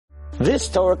This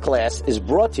Torah class is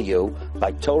brought to you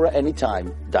by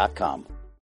TorahAnytime.com.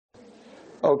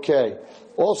 Okay.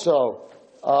 Also,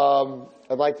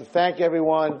 I'd like to thank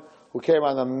everyone who came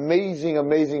on an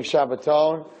amazing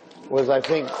Shabbaton. I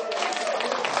think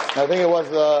it was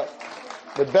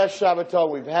the best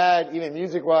Shabbaton we've had, even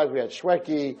music-wise. We had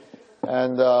Shweki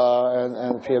and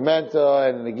Piamenta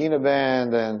and the Nagina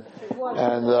band and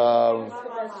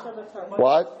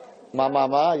what?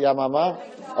 Ma, Ya Mama.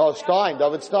 Oh,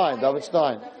 David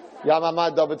Stein. Ya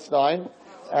Mama, David Stein.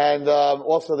 And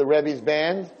also the Rebbe's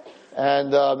band.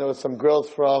 And there was some girls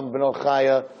from Bnei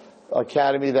Chaya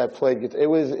Academy that played guitar. It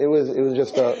was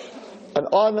just an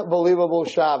unbelievable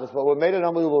Shabbos. But what made it an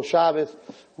unbelievable Shabbos,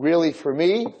 really for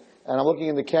me, and I'm looking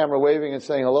in the camera waving and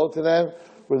saying hello to them,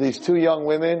 were these two young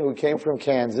women who came from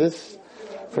Kansas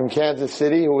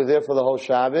City, who were there for the whole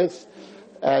Shabbos.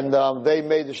 And they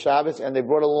made the Shabbos, and they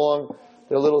brought along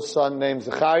their little son named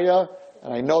Zachariah.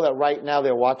 And I know that right now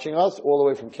they're watching us all the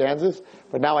way from Kansas.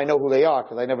 But now I know who they are,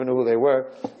 because I never knew who they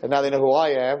were. And now they know who I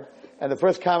am. And the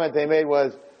first comment they made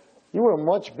was, "You were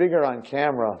much bigger on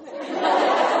camera."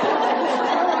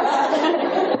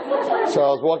 So I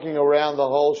was walking around the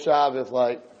whole Shabbos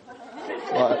like,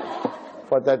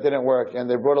 but that didn't work. And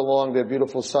they brought along their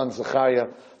beautiful son, Zachariah,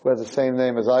 who has the same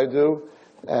name as I do.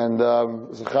 And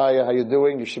Zachariah, how you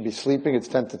doing? You should be sleeping. It's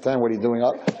 10 to 10. What are you doing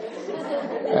up?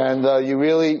 And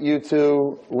you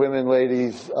two women,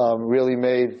 ladies, really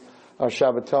made our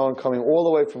Shabbaton, coming all the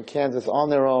way from Kansas on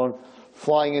their own,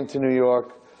 flying into New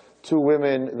York. Two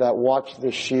women that watched the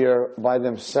shiur by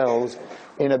themselves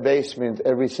in a basement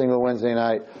every single Wednesday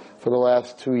night for the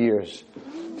last 2 years.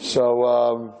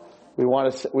 So we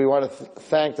want to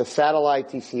thank the satellite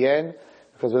TCN,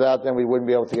 because without them we wouldn't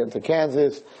be able to get into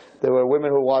Kansas. There were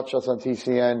women who watched us on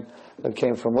TCN that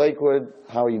came from Lakewood.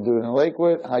 How are you doing in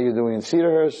Lakewood? How are you doing in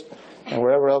Cedarhurst? And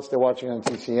wherever else they're watching on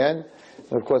TCN.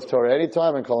 And of course, Torah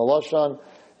Anytime and Kol Lashon.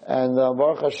 And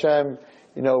Baruch Hashem,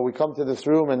 we come to this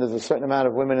room and there's a certain amount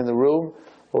of women in the room.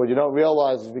 But what you don't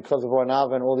realize is because of our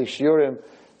Nava and all these shiurim,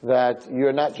 that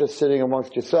you're not just sitting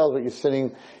amongst yourselves, but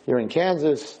you're in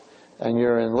Kansas, and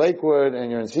you're in Lakewood, and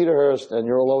you're in Cedarhurst, and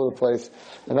you're all over the place.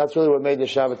 And that's really what made the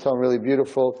Shabbaton really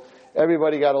beautiful.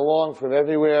 Everybody got along from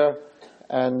everywhere,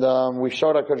 and we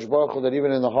showed HaKadosh Baruch Hu that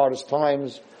even in the hardest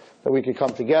times, that we could come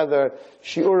together.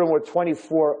 Shiurim were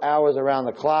 24 hours around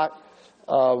the clock.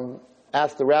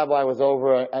 Ask the Rabbi was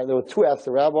over, there were two Ask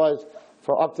the Rabbis,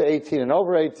 for up to 18 and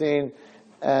over 18.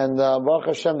 And Baruch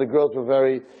Hashem, the girls were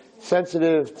very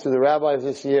sensitive to the rabbis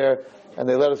this year, and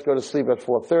they let us go to sleep at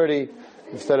 4:30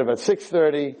 instead of at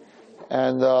 6:30.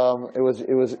 And it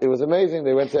was amazing.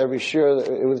 They went to every shiur.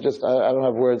 It was just, I don't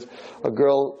have words. A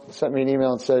girl sent me an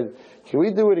email and said, "Can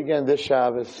we do it again this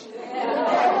Shabbos?"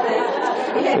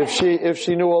 If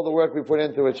she knew all the work we put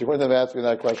into it, she wouldn't have asked me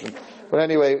that question. But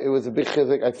anyway, it was a big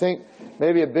chizuk. I think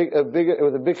maybe it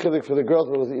was a big chizuk for the girls,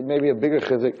 but it was maybe a bigger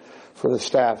chizuk for the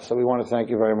staff. So we want to thank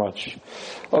you very much.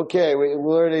 Okay, we're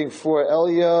learning for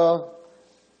Elia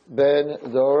Ben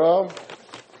Dora.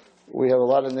 We have a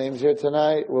lot of names here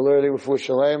tonight. We're learning for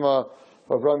Shalema,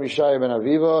 Avram Yishaya Ben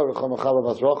Aviva, Rechama Chava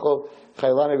Bas Rochel,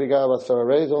 Chaylani Bigala Bas Sarah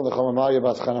Rezel, Nechama Maya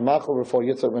Bas Chanamachel, Rafal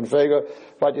Yitzhak Ben Fega,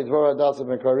 Bat Yitzvara Adasa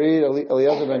Ben Karid,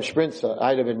 Eliezer Ben Shprinza,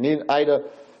 Ida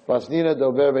Bas Nina,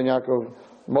 Dober Ben Yaakov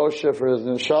Moshe for his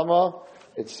neshama.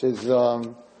 It's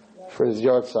for his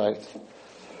yard site.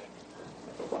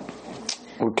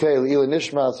 Okay, Leila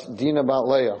Nishmas, Dina Bat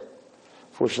Leah.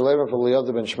 For Shalema, for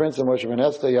Eliezer Ben Shprinza, Moshe Ben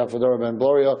Esther, Yafadora Ben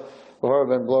Gloria, Lahora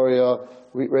Ben Gloria,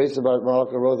 Reisa Bat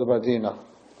Malka, Rosa Bat Dina.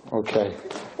 Okay.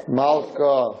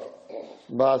 Malka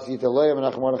Bas Yitalea,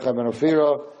 Menachem Mordechai Ben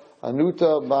Ophira,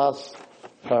 Anuta Bas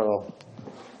Perel.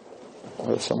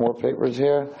 There's some more papers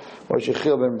here. Moshe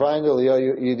Chil Ben Brinder,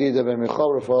 Yedida Ben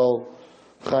Michal, Rafael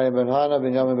Chaim Ben Hana,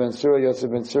 Benjamin Ben Sura, Yosef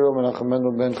Ben Sura, Menachem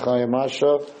Mendel Ben Chaim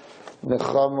Masha,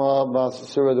 Nechama Bas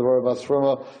Sura, Devorah Bas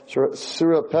Fruma,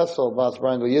 Sura Pesel Bas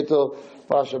Brinder Yittel,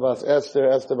 Basha Bas Esther,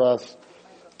 Esther Bas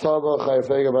Tova, Chaya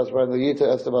Fega Bas Brinder Yita,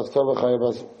 Esther Bas Tova, Chaya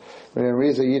Bas Miriam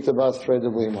Riza, Yita Bas Fred de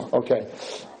Blima. Okay.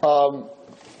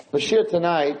 The shiur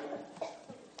tonight,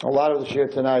 a lot of the shiur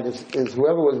tonight is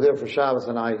whoever was there for Shabbos,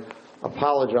 and I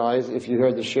apologize if you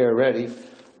heard the shiur already,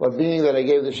 but being that I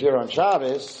gave the shiur on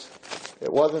Shabbos,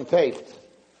 it wasn't taped.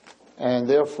 And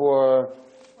therefore,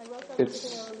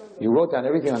 you wrote down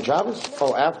everything on Shabbos?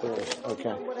 Oh, afterwards.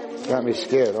 Okay. Got me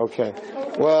scared. Okay.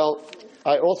 Well,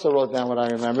 I also wrote down what I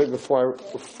remembered before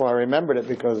I remembered it,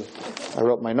 because I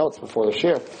wrote my notes before the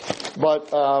shiur. But,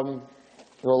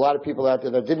 there were a lot of people out there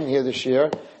that didn't hear the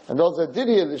shiur, and those that did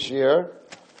hear the shiur,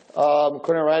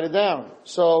 couldn't write it down.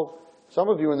 So, some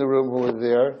of you in the room who were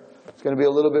there, it's going to be a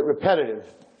little bit repetitive.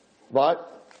 But,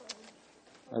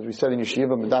 As we said in Yeshiva,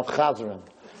 Medaf Chazran.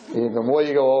 The more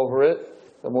you go over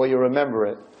it, the more you remember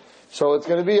it. So it's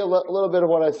going to be a little bit of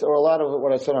what I said, or a lot of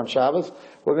what I said on Shabbos.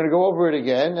 We're going to go over it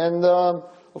again, and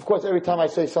of course, every time I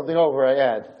say something over, I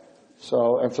add,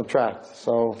 and subtract.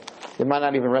 So you might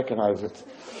not even recognize it.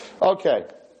 Okay,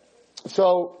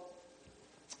 so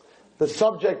the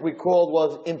subject we called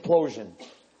was implosion.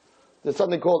 There's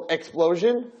something called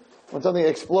explosion. When something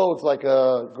explodes like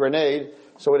a grenade,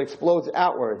 so it explodes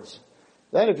outwards.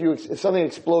 Then if something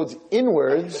explodes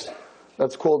inwards,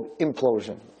 that's called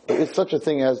implosion. It's such a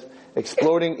thing as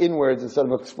exploding inwards instead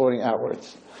of exploding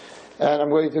outwards. And I'm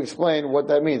going to explain what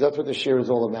that means. That's what the shir is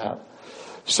all about.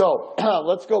 So,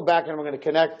 let's go back and we're going to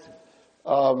connect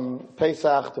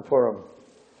Pesach to Purim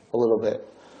a little bit.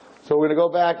 So we're going to go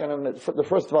back, and the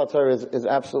first of all is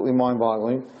absolutely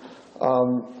mind-boggling.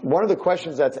 One of the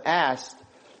questions that's asked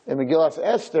in Megillas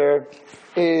Esther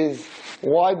is,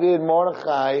 why did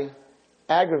Mordechai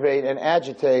aggravate and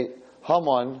agitate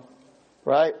Haman,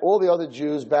 right? All the other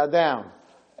Jews bowed down.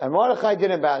 And Mordechai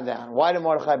didn't bow down. Why did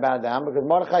Mordechai bow down? Because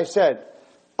Mordechai said,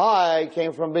 I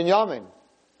came from Binyamin.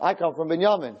 I come from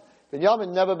Binyamin.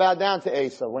 Binyamin never bowed down to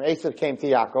Esav. When Esav came to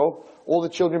Yaakov, all the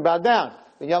children bowed down.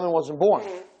 Binyamin wasn't born.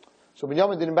 So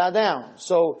Binyamin didn't bow down.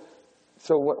 So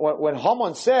when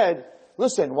Haman said,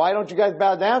 listen, why don't you guys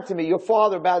bow down to me? Your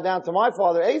father bowed down to my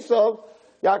father, Esav.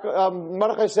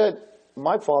 Mordechai said,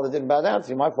 my father didn't bow down to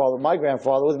you. My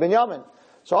grandfather was Binyamin.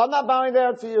 So I'm not bowing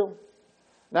down to you.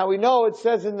 Now we know it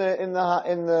says in the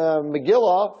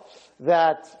Megillah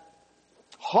that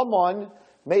Haman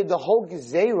made the whole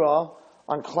Gezerah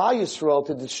on Klal Yisrael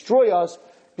to destroy us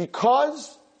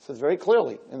because, it says very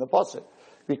clearly in the pasuk,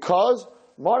 because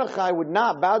Mordechai would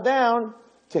not bow down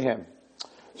to him.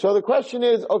 So the question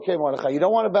is, okay, Mordechai, you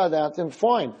don't want to bow down to him,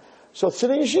 fine. So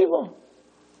sit in yeshiva.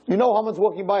 You know Haman's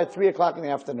walking by at 3 o'clock in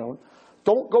the afternoon.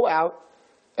 Don't go out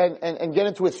and get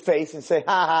into his face and say,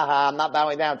 ha ha ha, I'm not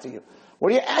bowing down to you.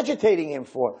 What are you agitating him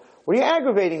for? What are you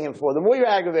aggravating him for? The more you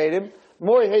aggravate him, the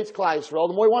more he hates Klal Yisrael,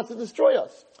 the more he wants to destroy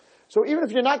us. So even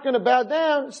if you're not going to bow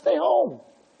down, stay home.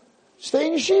 Stay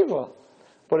in yeshiva.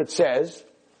 But it says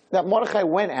that Mordechai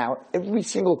went out every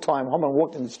single time Haman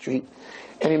walked in the street,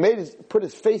 and he put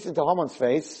his face into Haman's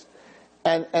face,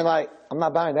 and I'm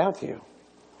not bowing down to you.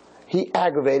 He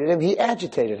aggravated him, he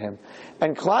agitated him.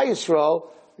 And Klal Yisrael,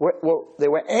 they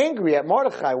were angry at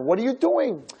Mordechai. What are you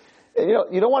doing?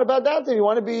 You don't want to bow down to him. You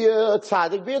want to be a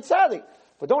tzaddik, be a tzaddik.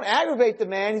 But don't aggravate the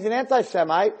man. He's an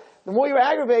anti-Semite. The more you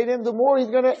aggravate him, the more he's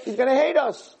gonna hate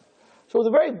us. So it was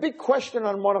a very big question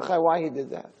on Mordechai why he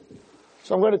did that.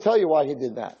 So I'm going to tell you why he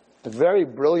did that. A very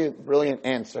brilliant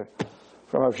answer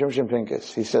from Rav Shimshon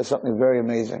Pincus. He says something very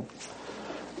amazing.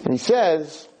 And he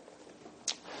says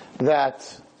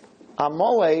that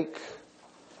Amalek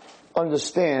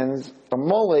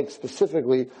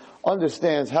specifically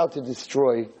understands how to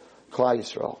destroy Klal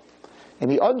Yisrael.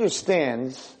 And he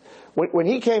understands, when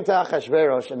he came to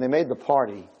Achashverosh and they made the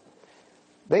party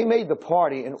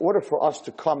in order for us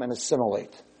to come and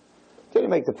assimilate. They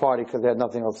didn't make the party because they had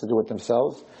nothing else to do with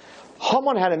themselves.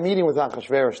 Haman had a meeting with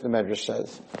Achashverosh, the Medrash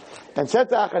says, and said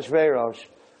to Achashverosh,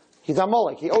 he's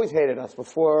Amalek. He always hated us.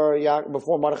 Before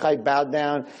Mordechai bowed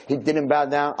down, he didn't bow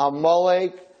down.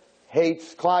 Amalek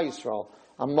hates Klal Yisrael.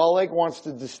 Amalek wants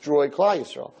to destroy Klal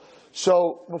Yisrael.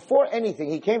 So before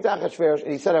anything, he came to Achashverosh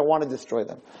and he said, I want to destroy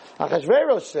them.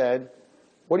 Achashverosh said,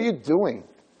 what are you doing?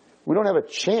 We don't have a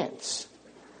chance.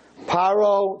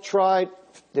 Paro tried,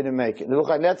 didn't make it.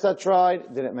 Nebuchadnezzar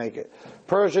tried, didn't make it.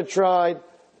 Persia tried,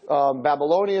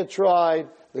 Babylonia tried,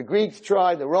 the Greeks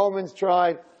tried, the Romans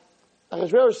tried.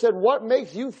 Achashverosh said, what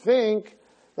makes you think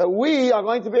that we are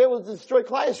going to be able to destroy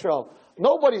Klal Yisrael?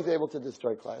 Nobody's able to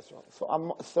destroy Klal Yisrael.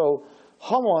 So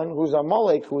Haman, who's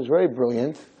Amalek, who was very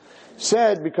brilliant,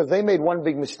 said, because they made one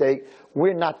big mistake,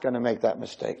 we're not going to make that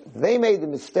mistake. They made the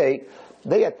mistake,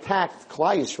 they attacked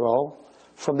Klal Yisrael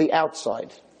from the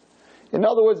outside. In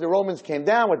other words, the Romans came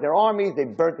down with their armies, they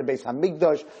burnt the Beis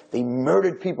Hamikdash, they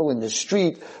murdered people in the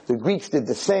street, the Greeks did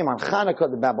the same on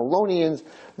Hanukkah, the Babylonians,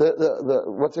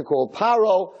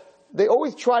 Paro. They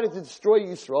always tried to destroy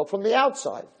Yisrael from the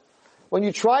outside. When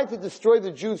you try to destroy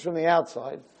the Jews from the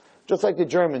outside, just like the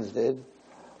Germans did,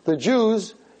 the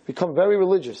Jews become very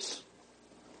religious.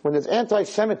 When there's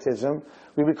anti-Semitism,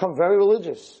 we become very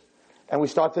religious. And we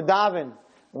start to daven, and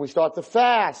we start to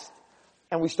fast,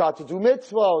 and we start to do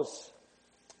mitzvos.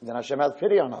 And then Hashem has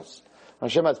pity on us. When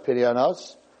Hashem has pity on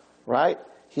us, right?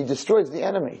 He destroys the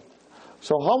enemy.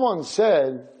 So Haman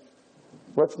said,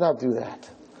 let's not do that.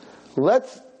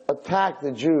 Let's attack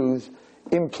the Jews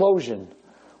implosion.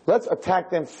 Let's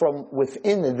attack them from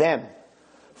within them.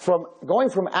 from going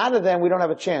from out of them, we don't have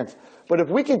a chance. But if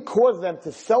we can cause them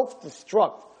to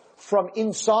self-destruct from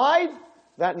inside,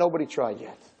 that nobody tried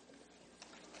yet.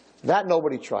 That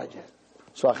nobody tried yet.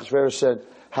 So Achashverosh said,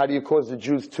 how do you cause the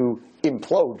Jews to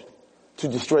implode, to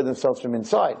destroy themselves from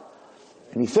inside?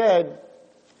 And he said,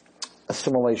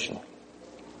 assimilation.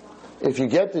 If you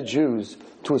get the Jews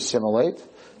to assimilate,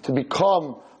 to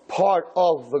become part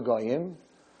of the Goyim,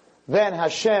 then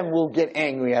Hashem will get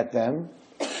angry at them.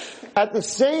 At the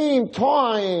same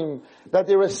time that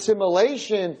their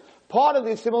assimilation, part of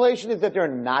the assimilation is that they're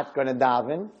not going to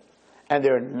daven, and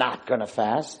they're not going to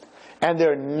fast, and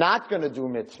they're not going to do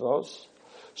mitzvos.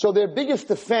 So their biggest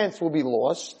defense will be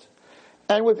lost.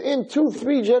 And within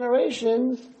 2-3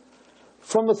 generations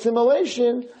from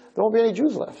assimilation, there won't be any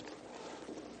Jews left.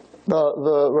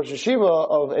 The Rosh Hashiva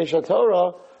of Eish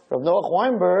Torah, Rav Noach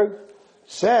Weinberg,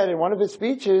 said in one of his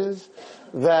speeches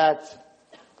that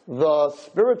the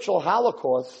spiritual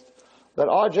holocaust that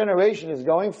our generation is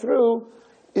going through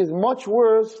is much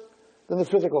worse than the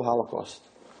physical holocaust.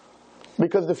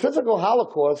 Because the physical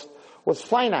holocaust was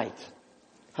finite.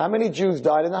 How many Jews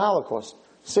died in the Holocaust?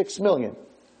 6 million.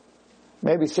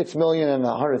 Maybe 6 million and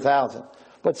 100,000.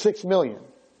 But 6 million.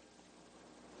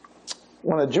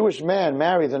 When a Jewish man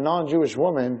marries a non-Jewish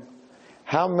woman,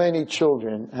 how many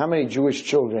Jewish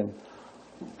children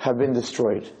have been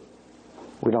destroyed?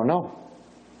 We don't know.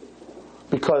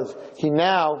 Because he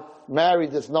now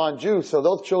married this non-Jew, so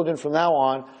those children from now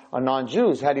on are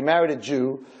non-Jews. Had he married a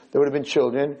Jew, there would have been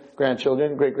children,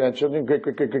 grandchildren, great-grandchildren,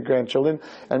 great-great-great-grandchildren,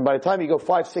 and by the time you go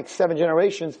 5, 6, 7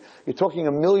 generations, you're talking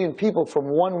 1 million people from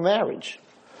one marriage.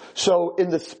 So in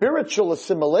the spiritual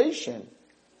assimilation,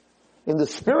 we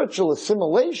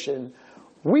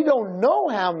don't know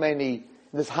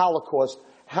this Holocaust,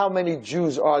 how many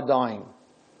Jews are dying.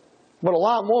 But a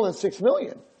lot more than 6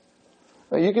 million.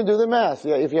 Now, you can do the math.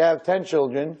 Yeah, if you have 10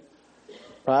 children,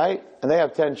 right, and they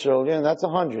have 10 children, that's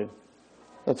 100.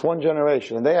 That's one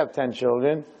generation. And they have 10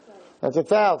 children, that's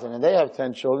 1,000. And they have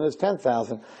 10 children, it's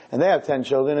 10,000. And they have 10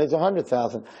 children, it's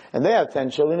 100,000. And they have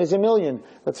 10 children, it's 1 million.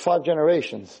 That's 5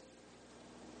 generations.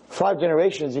 5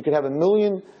 generations, you could have 1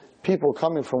 million people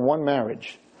coming from one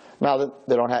marriage. Now,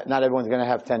 not everyone's going to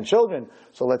have 10 children.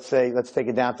 So let's take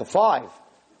it down to 5.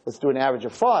 Let's do an average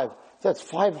of 5. That's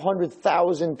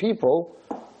 500,000 people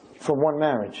from one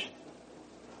marriage.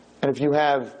 And if you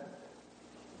have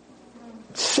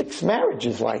 6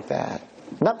 marriages like that,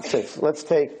 not 6, let's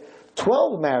take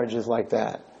 12 marriages like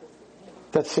that,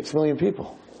 that's 6 million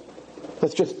people.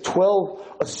 That's just 12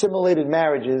 assimilated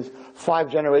marriages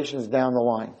 5 generations down the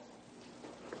line.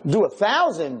 Do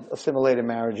 1,000 assimilated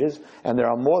marriages, and there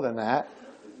are more than that.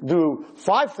 Do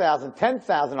 5,000,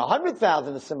 10,000,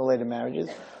 100,000 assimilated marriages.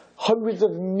 Hundreds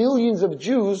of millions of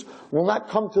Jews will not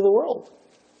come to the world.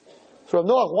 So Rav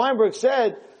Noach Weinberg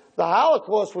said the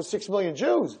Holocaust was 6 million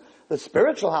Jews. The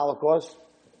spiritual Holocaust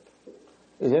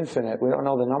is infinite. We don't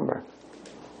know the number.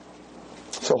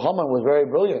 So Haman was very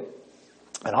brilliant.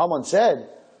 And Haman said,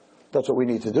 that's what we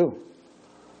need to do.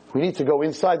 We need to go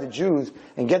inside the Jews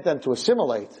and get them to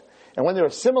assimilate. And when they're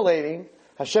assimilating,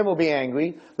 Hashem will be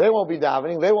angry. They won't be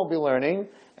davening. They won't be learning.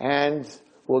 And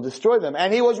we'll destroy them.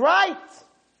 And he was right.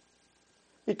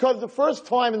 Because the first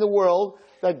time in the world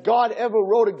that God ever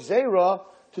wrote a Gzeirah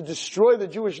to destroy the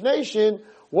Jewish nation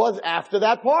was after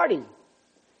that party.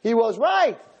 He was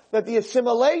right that the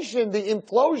assimilation, the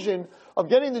implosion of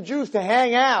getting the Jews to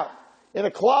hang out in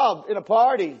a club, in a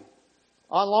party,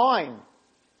 online,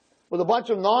 with a bunch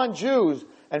of non-Jews,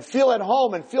 and feel at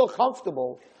home and feel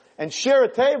comfortable, and share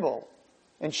a table,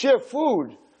 and share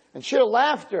food, and share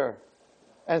laughter,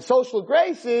 and social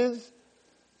graces,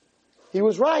 he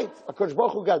was right. HaKadosh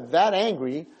Baruch Hu got that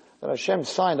angry that Hashem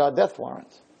signed our death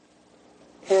warrant.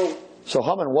 So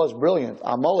Haman was brilliant.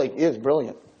 Amalek is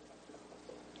brilliant.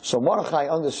 So Mordechai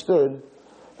understood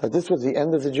that this was the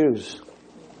end of the Jews.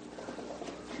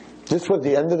 This was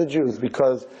the end of the Jews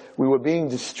because we were being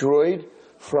destroyed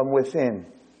from within.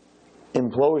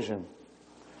 Implosion.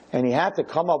 And he had to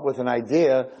come up with an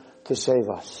idea to save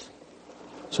us.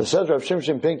 So says Rav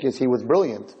Shimshon Pincus, he was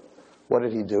brilliant. What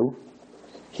did he do?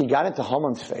 He got into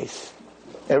Haman's face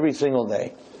every single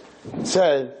day and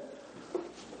said,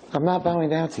 I'm not bowing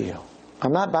down to you.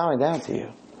 I'm not bowing down to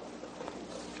you.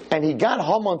 And he got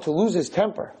Haman to lose his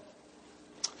temper.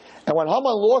 And when Haman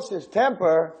lost his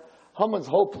temper, Haman's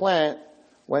whole plan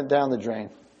went down the drain.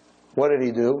 What did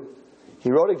he do?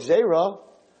 He wrote a Gzeirah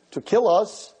to kill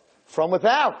us from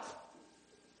without.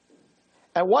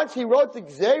 And once he wrote the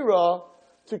Gzeirah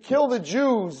to kill the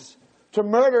Jews, to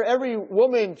murder every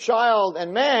woman, child,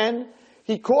 and man,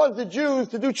 he caused the Jews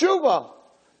to do tshuva,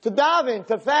 to daven,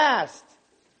 to fast.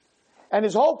 And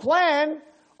his whole plan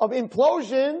of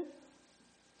implosion,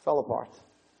 fell apart.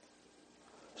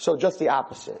 So just the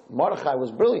opposite. Mordechai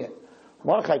was brilliant.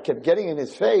 Mordechai kept getting in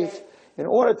his face in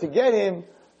order to get him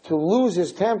to lose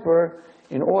his temper,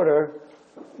 in order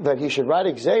that he should write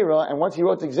a Gzeira, and once he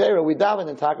wrote the Gzeira, we davened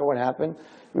and talk about what happened,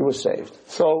 we were saved.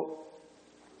 So,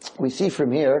 we see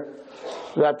from here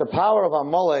that the power of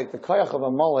Amalek, the koyach of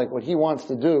Amalek, what he wants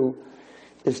to do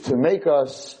is to make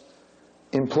us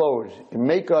implode, and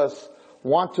make us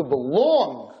want to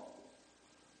belong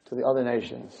to the other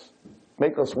nations,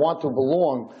 make us want to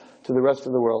belong to the rest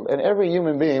of the world. And every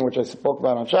human being, which I spoke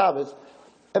about on Shabbos,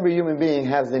 every human being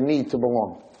has the need to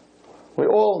belong. We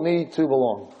all need to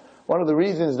belong. One of the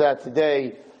reasons that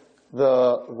today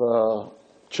the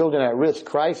children at risk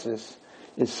crisis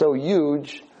is so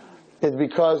huge is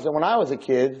because when I was a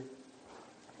kid,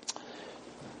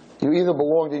 you either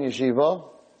belonged in yeshiva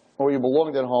or you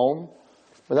belonged at home,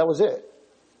 but that was it.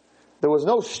 There was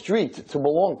no street to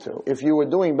belong to. If you were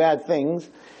doing bad things,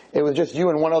 it was just you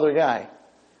and one other guy.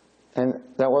 And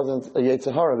that wasn't a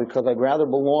Yetzer Hara, because I'd rather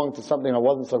belong to something I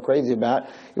wasn't so crazy about,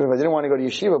 even if I didn't want to go to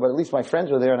yeshiva, but at least my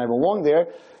friends were there and I belonged there,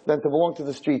 than to belong to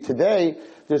the street. Today,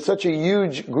 there's such a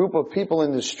huge group of people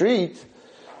in the street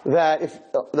that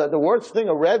that the worst thing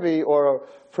a Rebbe or a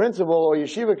principal or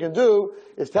yeshiva can do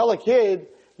is tell a kid,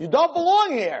 you don't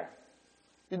belong here.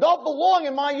 You don't belong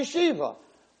in my yeshiva.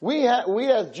 We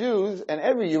as Jews, and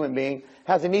every human being,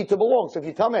 has a need to belong. So if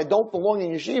you tell me I don't belong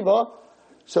in yeshiva,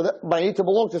 but I need to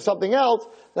belong to something else,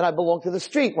 then I belong to the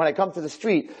street. When I come to the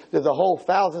street, there's a whole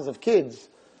thousands of kids,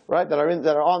 right, that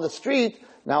are on the street.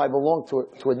 Now I belong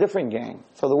to a different gang.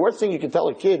 So the worst thing you can tell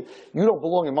a kid, you don't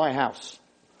belong in my house.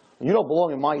 You don't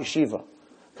belong in my yeshiva.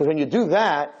 Because when you do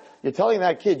that, you're telling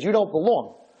that kid you don't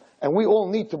belong. And we all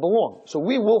need to belong. So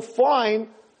we will find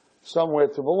somewhere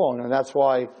to belong. And that's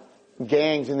why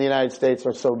gangs in the United States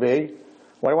are so big.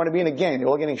 Why do you want to be in a gang? They're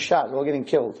all getting shot. They're all getting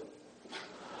killed.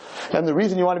 And the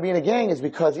reason you want to be in a gang is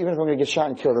because even if I'm going to get shot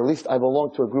and killed, at least I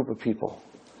belong to a group of people.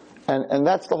 And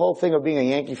that's the whole thing of being a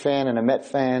Yankee fan and a Met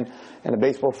fan and a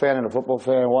baseball fan and a football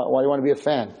fan. Why do you want to be a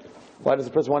fan? Why does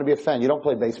a person want to be a fan? You don't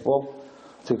play baseball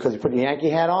because you put your Yankee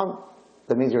hat on.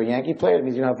 That means you're a Yankee player. That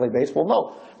means you know how to play baseball.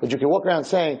 No. But you can walk around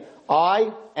saying,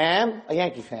 I am a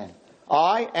Yankee fan.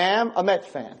 I am a Met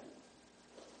fan.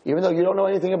 Even though you don't know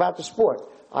anything about the sport.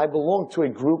 I belong to a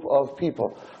group of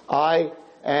people. I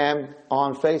am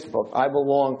on Facebook. I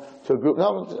belong to a group.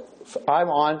 No,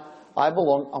 I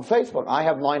belong on Facebook. I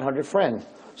have 900 friends.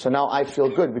 So now I feel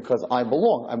good because I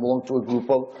belong. I belong to a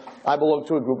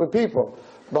group of people.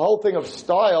 The whole thing of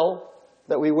style,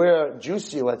 that we wear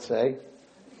juicy, let's say,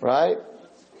 right?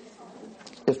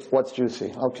 What's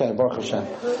juicy? Okay, Baruch Hashem.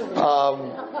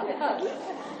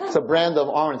 It's a brand of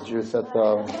orange juice that,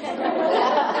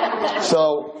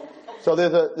 so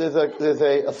there's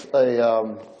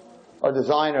a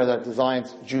designer that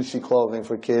designs juicy clothing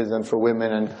for kids and for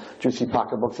women, and juicy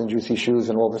pocketbooks and juicy shoes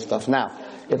and all this stuff. Now,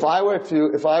 if I were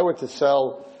to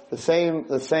sell the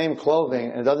same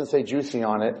clothing and it doesn't say juicy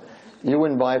on it, you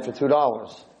wouldn't buy it for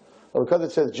 $2. But because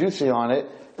it says juicy on it,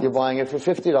 you're buying it for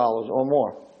 $50 or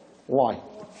more. Why?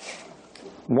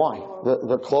 Why?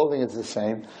 The clothing is the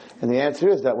same. And the answer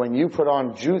is that when you put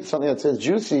on something that says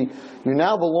juicy, you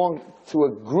now belong to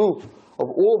a group of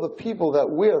all the people that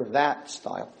wear that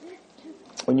style.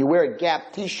 When you wear a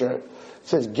Gap t-shirt, it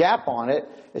says Gap on it,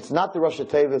 it's not the Rosh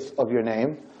Hashanah of your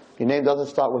name. Your name doesn't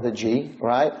start with a G,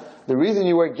 right? The reason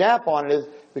you wear Gap on it is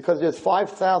because there's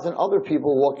 5,000 other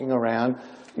people walking around,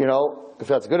 if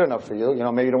that's good enough for you,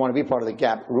 maybe you don't want to be part of the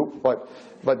Gap group, but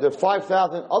there's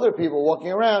 5,000 other people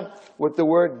walking around with the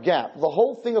word Gap. The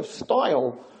whole thing of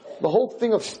style, the whole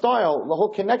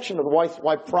connection of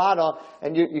why Prada,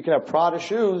 and you can have Prada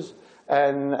shoes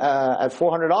and at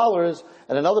 $400,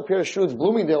 and another pair of shoes,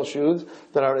 Bloomingdale shoes,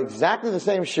 that are exactly the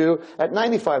same shoe at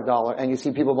 $95, and you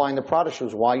see people buying the Prada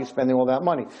shoes. Why are you spending all that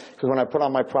money? Because when I put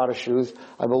on my Prada shoes,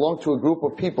 I belong to a group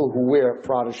of people who wear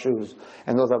Prada shoes,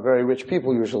 and those are very rich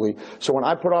people usually. So when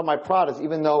I put on my Pradas,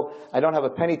 even though I don't have a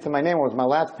penny to my name, it was my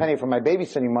last penny for my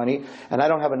babysitting money, and I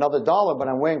don't have another dollar, but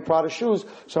I'm wearing Prada shoes,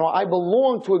 so I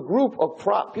belong to a group of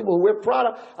people who wear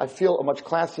Prada. I feel a much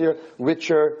classier,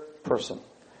 richer person.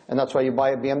 And that's why you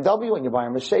buy a BMW and you buy a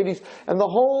Mercedes. And the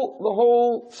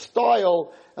whole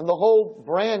style and the whole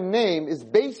brand name is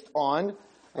based on,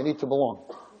 I need to belong.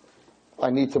 I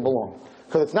need to belong.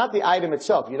 Because it's not the item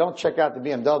itself. You don't check out the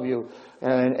BMW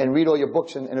and read all your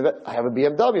books and I have a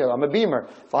BMW, I'm a Beamer.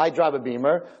 If I drive a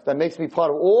Beamer, that makes me part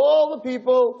of all the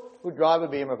people who drive a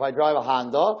Beamer. If I drive a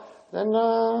Honda, then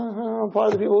I'm part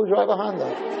of the people who drive a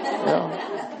Honda.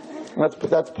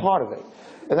 That's part of it.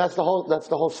 And that's the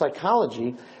whole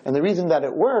psychology. And the reason that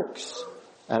it works,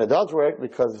 And it does work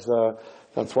because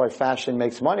that's why fashion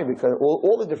makes money, because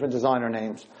all the different designer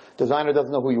names. Designer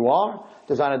doesn't know who you are.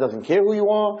 Designer doesn't care who you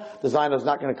are. Designer's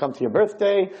not going to come to your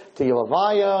birthday, to your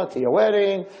levaya, to your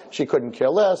wedding. She couldn't care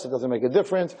less. It doesn't make a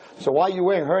difference. So why are you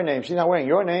wearing her name? She's not wearing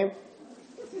your name.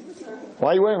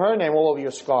 Why are you wearing her name all over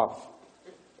your scarf?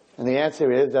 And the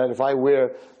answer is that if I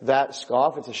wear that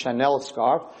scarf, it's a Chanel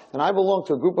scarf, and I belong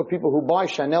to a group of people who buy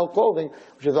Chanel clothing,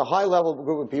 which is a high level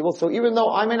group of people. So even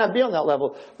though I may not be on that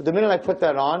level, but the minute I put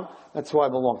that on, that's who I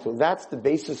belong to. That's the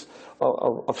basis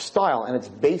of style, and it's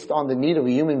based on the need of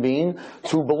a human being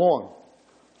to belong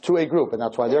to a group. And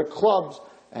that's why there are clubs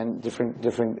and different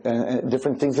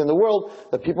things in the world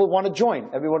that people want to join.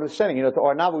 Everyone was saying, to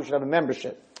Arnava we should have a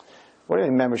membership. What do you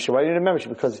mean membership? Why do you need a membership?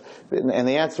 Because, and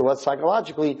the answer was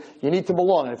psychologically, you need to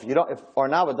belong. And if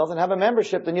Arnava doesn't have a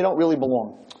membership, then you don't really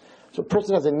belong. So a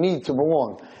person has a need to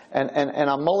belong. And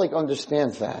Amalek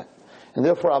understands that. And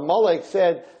therefore Amalek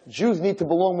said, Jews need to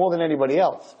belong more than anybody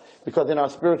else. Because in our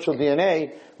spiritual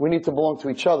DNA, we need to belong to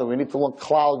each other. We need to belong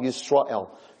Klal Yisrael.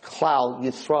 Klal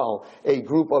Yisrael, a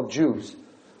group of Jews.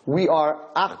 We are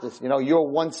Achdus. You're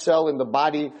one cell in the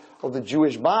body of the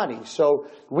Jewish body. So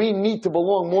we need to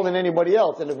belong more than anybody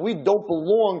else. And if we don't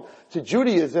belong to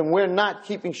Judaism, we're not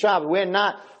keeping Shabbat, we're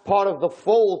not part of the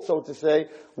fold, so to say,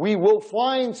 we will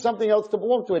find something else to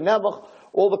belong to. In Nebuch,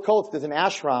 all the cults, there's an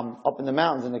ashram up in the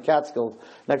mountains in the Catskills,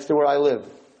 next to where I live.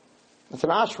 It's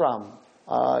an ashram,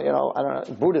 I don't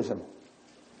know, Buddhism.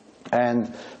 And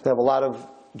they have a lot of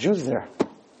Jews there.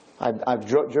 I've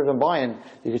driven by and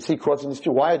you can see crossing the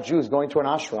street, why are Jews going to an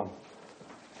ashram?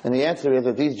 And the answer is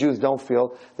that these Jews don't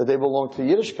feel that they belong to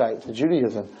Yiddishkeit, to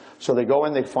Judaism. So they go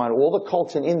and they find all the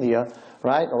cults in India,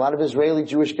 right? A lot of Israeli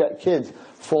Jewish kids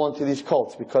fall into these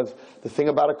cults because the thing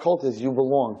about a cult is you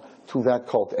belong to that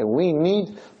cult. And we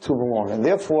need to belong. And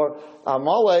therefore,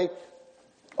 Amalek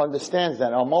understands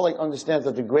that. Amalek understands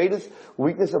that the greatest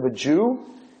weakness of a Jew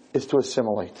is to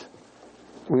assimilate.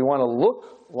 We want to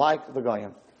look like the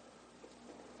Goyim.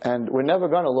 And we're never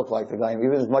going to look like the Goyim,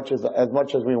 even as much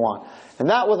as we want. And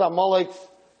that was Amalek's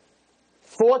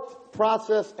thought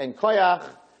process and koyach.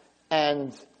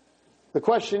 And the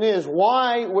question is,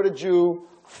 why would a Jew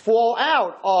fall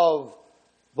out of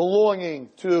belonging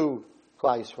to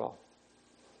Klal Yisrael?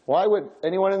 Why would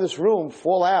anyone in this room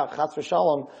fall out, chas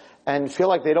v'shalom, and feel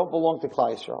like they don't belong to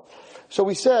Klal Yisrael? So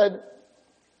we said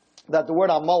that the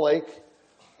word Amalek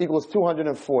equals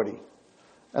 240.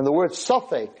 And the word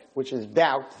Safek, which is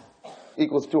doubt,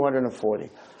 equals 240.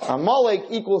 Amalek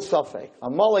equals Safek.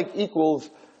 Amalek equals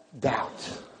doubt.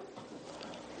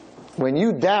 When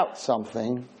you doubt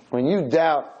something, when you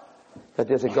doubt that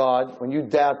there's a God, when you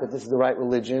doubt that this is the right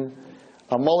religion,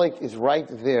 Amalek is right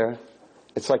there.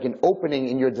 It's like an opening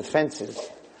in your defenses.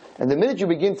 And the minute you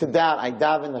begin to doubt, I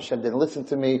daven, Hashem didn't listen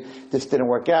to me, this didn't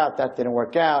work out, that didn't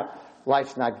work out,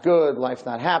 life's not good, life's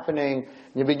not happening,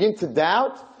 you begin to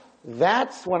doubt,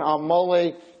 that's when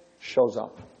Amalek shows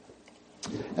up.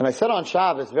 And I said on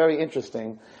Shabbos, very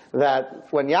interesting, that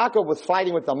when Yaakov was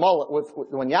fighting with the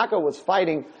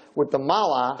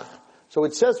Malach, so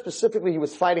it says specifically he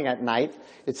was fighting at night.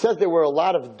 It says there was a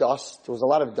lot of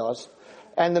dust.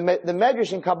 And the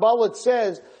Medrash in Kabbalah, it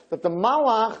says that the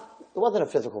Malach, it wasn't a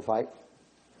physical fight.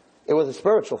 It was a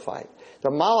spiritual fight.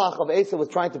 The Malach of Esav was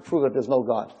trying to prove that there's no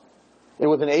God. It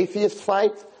was an atheist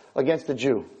fight against a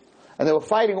Jew. And they were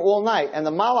fighting all night. And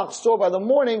the Malach saw by the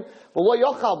morning,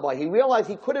 he realized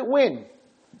he couldn't win.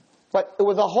 But it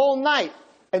was a whole night.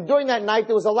 And during that night,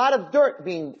 there was a lot of dirt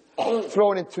being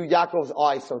thrown into Yaakov's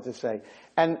eye, so to say.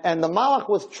 And the Malach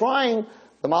was trying,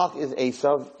 the Malach is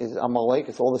Esav, is Amalek,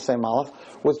 it's all the same Malach,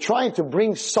 was trying to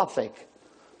bring Safek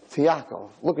to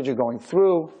Yaakov. Look at you going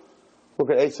through. Look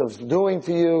what Esav's doing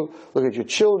to you. Look at your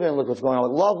children. Look what's going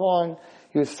on with Lavan.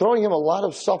 He was throwing him a lot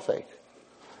of Safek.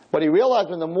 But he realized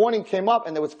when the morning came up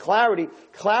and there was clarity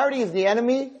is the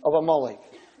enemy of Amalek.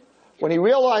 When he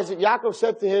realized it, Yaakov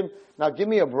said to him, now give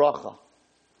me a bracha.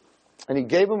 And he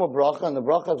gave him a bracha, and the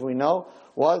bracha, as we know,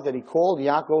 was that he called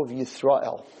Yaakov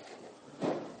Yisrael.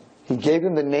 He gave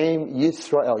him the name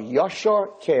Yisrael,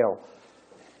 Yashar Kale.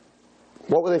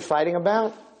 What were they fighting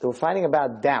about? They were fighting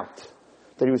about doubt.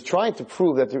 That he was trying to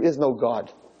prove that there is no God.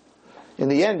 In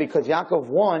the end, because Yaakov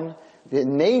won, the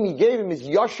name he gave him is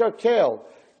Yashar Kale.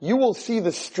 You will see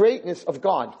the straightness of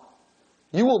God.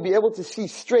 You will be able to see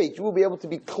straight. You will be able to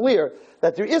be clear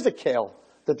that there is a Kale,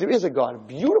 that there is a God.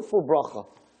 Beautiful bracha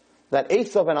that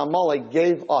Esav and Amalek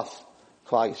gave us,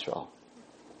 Klal Yisrael.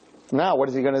 Now, what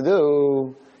is he going to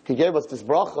do? He gave us this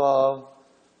bracha.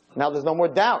 Now there's no more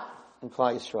doubt in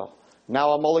Klal Yisrael. Now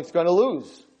Amalek's going to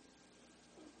lose.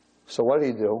 So what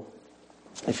did he do?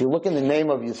 If you look in the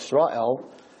name of Yisrael,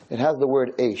 it has the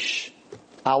word Eish.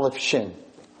 Aleph Shin.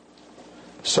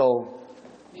 So,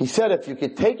 he said if you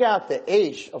could take out the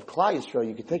Eish of Klal Yisrael,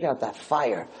 you could take out that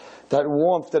fire, that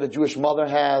warmth that a Jewish mother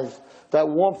has, that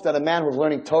warmth that a man who's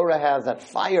learning Torah has, that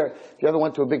fire. If you ever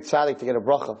went to a big tzaddik to get a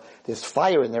bracha, there's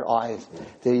fire in their eyes.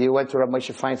 You went to Rav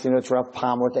Moshe Feinstein, or to Rav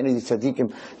Palm, or to any of these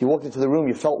tzaddikim, you walked into the room,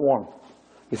 you felt warm.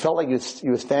 You felt like you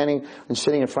were standing and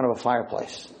sitting in front of a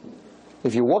fireplace.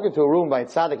 If you walk into a room by a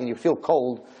tzaddik and you feel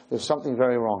cold, there's something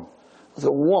very wrong. There's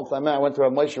a warmth. I went to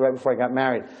Rav Moshe right before I got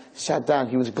married. Sat down,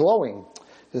 he was glowing.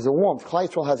 There's a warmth. Klal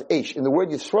Yisrael has Eish. And the word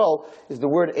Yisrael is the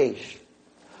word Eish.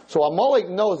 So Amalek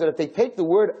knows that if they take the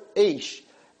word Eish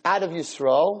out of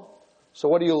Yisrael, so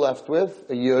what are you left with?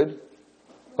 A Yud,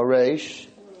 a Reish,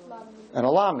 and a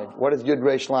Lamed. What does Yud,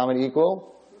 Reish, Lamed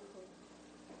equal?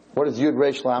 What does Yud,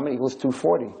 Reish, Lamed equals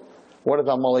 240? What does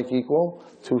Amalek equal?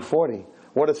 240.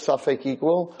 What does Safek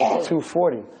equal?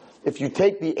 240. If you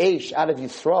take the Eish out of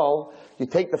Yisrael, you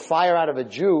take the fire out of a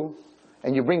Jew,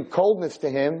 and you bring coldness to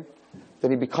him, then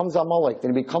he becomes Amalek,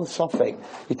 then he becomes Safek.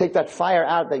 You take that fire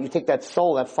out, you take that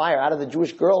soul, that fire out of the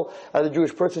Jewish girl, out of the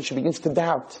Jewish person, she begins to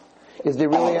doubt. Is there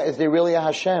really a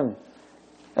Hashem?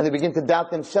 And they begin to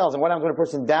doubt themselves. And what happens when a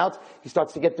person doubts? He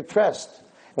starts to get depressed.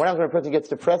 What happens when a person gets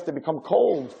depressed? They become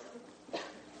cold.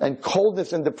 And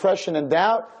coldness and depression and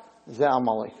doubt, is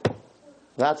Amalek.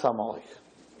 That's Amalek.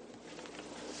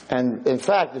 And in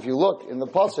fact, if you look in the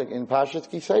pasuk in Parshas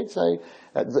Ki Seitzei,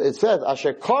 it says,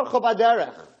 Asher korcha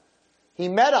baderech. He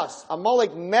met us.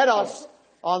 Amalek met us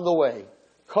on the way.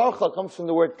 Karcha comes from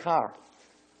the word kar.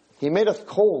 He made us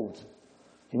cold.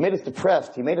 He made us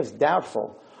depressed. He made us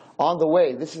doubtful on the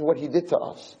way. This is what he did to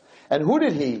us. And who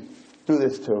did he do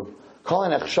this to?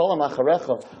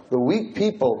 The weak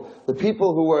people, the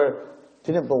people who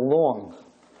didn't belong.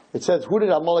 It says, who did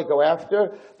Amalek go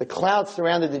after? The cloud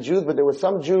surrounded the Jews, but there were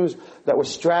some Jews that were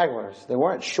stragglers. They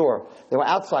weren't sure. They were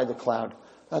outside the cloud.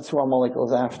 That's who Amalek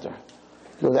goes after.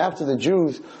 He goes after the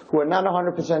Jews who are not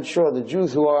 100% sure, the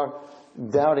Jews who are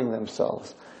doubting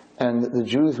themselves, and the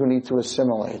Jews who need to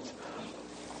assimilate.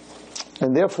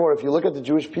 And therefore, if you look at the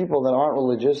Jewish people that aren't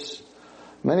religious,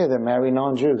 many of them marry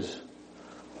non-Jews.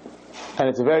 And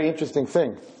it's a very interesting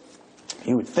thing.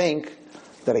 You would think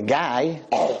that a guy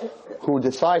who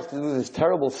decides to do this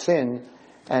terrible sin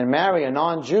and marry a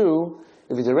non-Jew,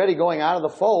 if he's already going out of the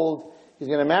fold, he's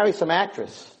going to marry some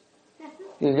actress.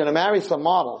 He's going to marry some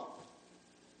model.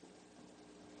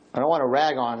 I don't want to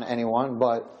rag on anyone,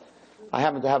 but I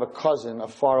happen to have a cousin, a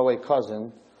faraway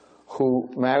cousin, who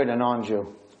married a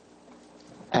non-Jew.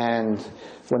 And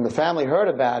when the family heard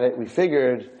about it, we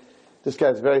figured, this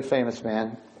guy's a very famous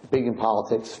man, big in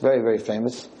politics, very, very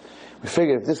famous. We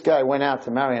figured if this guy went out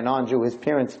to marry a non-Jew, his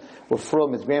parents were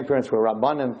from, his grandparents were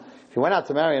Rabbanim. If he went out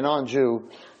to marry a non-Jew,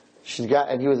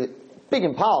 and he was big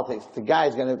in politics, the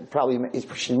guy's going to probably,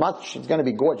 she's going to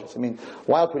be gorgeous. I mean,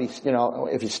 why else would he,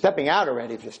 if he's stepping out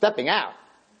already, if you're stepping out,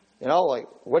 like,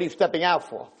 what are you stepping out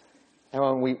for?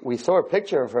 And when we saw a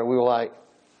picture of her, we were like,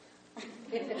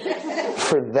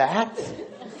 for that?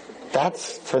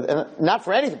 That's for, not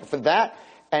for anything, but for that.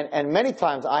 And many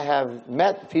times I have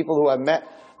met people who have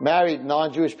married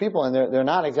non-Jewish people, and they're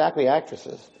not exactly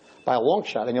actresses by a long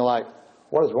shot. And you're like,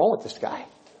 what is wrong with this guy?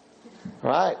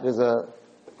 Right? There's a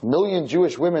million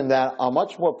Jewish women that are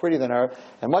much more pretty than her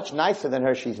and much nicer than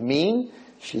her. She's mean.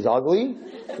 She's ugly.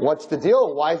 What's the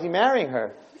deal? Why is he marrying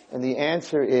her? And the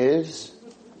answer is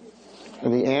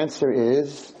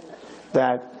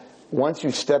that once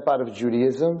you step out of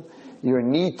Judaism, your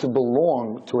need to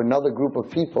belong to another group of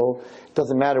people, it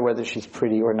doesn't matter whether she's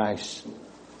pretty or nice.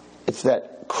 It's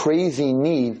that crazy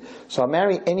need. So I'll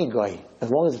marry any guy, as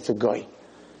long as it's a guy.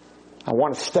 I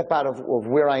want to step out of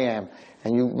where I am.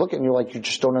 And you look and you're like, you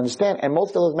just don't understand. And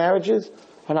most of those marriages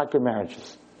are not good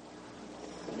marriages.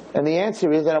 And the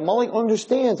answer is that Amalek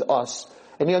understands us.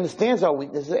 And he understands our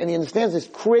weaknesses. And he understands this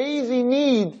crazy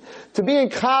need to be in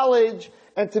college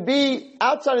and to be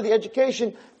outside of the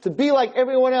education, to be like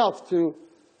everyone else, to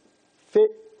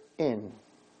fit in.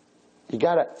 You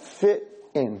gotta fit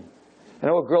in. I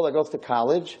know a girl that goes to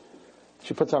college,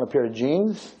 she puts on a pair of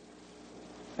jeans,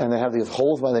 and they have these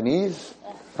holes by the knees,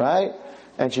 right?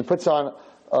 And she puts on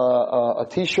a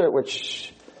t-shirt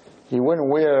which you wouldn't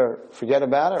wear, forget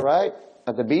about it, right?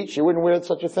 At the beach, you wouldn't wear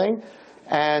such a thing.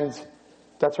 And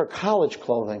that's her college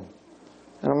clothing.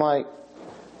 And I'm like,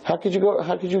 how could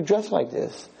you dress like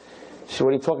this? She said,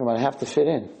 what are you talking about? I have to fit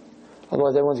in.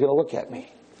 Otherwise everyone's going to look at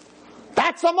me.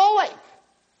 That's Amalek!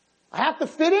 I have to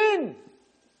fit in.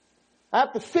 I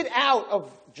have to fit out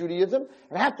of Judaism,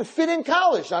 and I have to fit in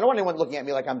college. I don't want anyone looking at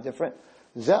me like I'm different.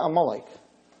 Zeh Amalek.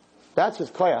 That's his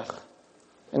koyach.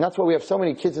 And that's why we have so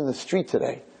many kids in the street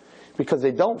today. because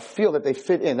they don't feel that they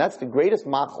fit in. That's the greatest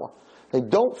machla. They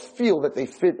don't feel that they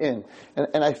fit in.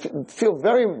 And I feel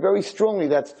very, very strongly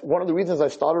that's one of the reasons I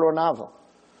started Ornava.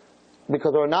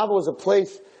 Because Ornava was a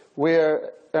place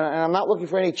where, and I'm not looking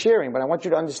for any cheering, but I want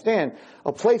you to understand,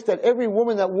 a place that every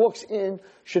woman that walks in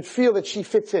should feel that she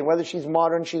fits in, whether she's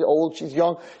modern, she's old, she's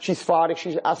young, she's Sephardic,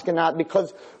 she's Ashkenaz,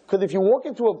 because if you walk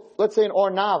into let's say an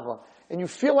Ornava, and you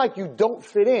feel like you don't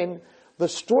fit in, the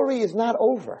story is not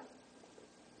over.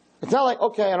 It's not like,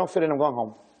 okay, I don't fit in, I'm going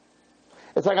home.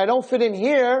 It's like, I don't fit in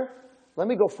here, let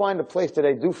me go find a place that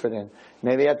I do fit in.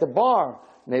 Maybe at the bar,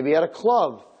 maybe at a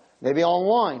club, maybe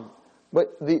online.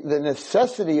 But the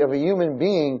necessity of a human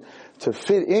being to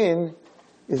fit in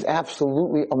is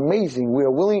absolutely amazing. We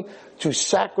are willing to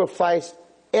sacrifice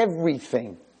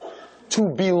everything to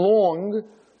belong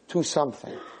to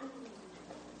something.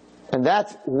 And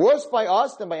that's worse by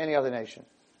us than by any other nation.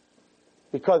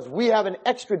 Because we have an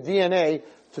extra DNA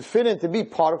to fit in, to be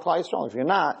part of Klal Yisrael. If you're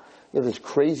not, you have this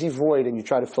crazy void and you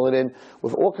try to fill it in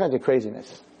with all kinds of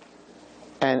craziness.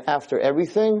 And after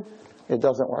everything, it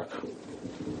doesn't work.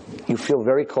 You feel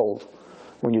very cold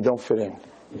when you don't fit in.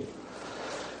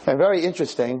 And very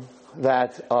interesting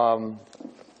that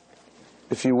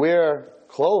if you wear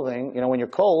clothing, when you're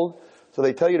cold, so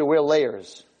they tell you to wear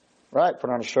layers, right? Put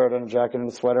on a shirt and a jacket and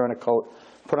a sweater and a coat.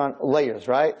 Put on layers,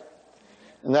 right?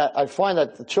 And that I find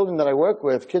that the children that I work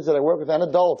with, kids that I work with, and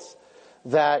adults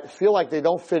that feel like they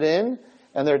don't fit in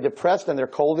and they're depressed and they're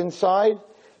cold inside,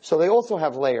 so they also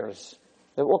have layers.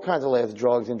 There are all kinds of layers,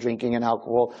 drugs and drinking and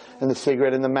alcohol and the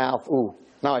cigarette in the mouth. Ooh,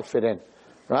 now I fit in,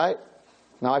 right?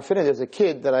 Now I fit in. There's a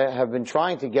kid that I have been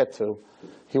trying to get to.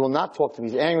 He will not talk to me.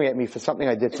 He's angry at me for something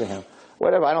I did to him.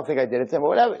 Whatever, I don't think I did it to him, but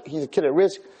whatever. He's a kid at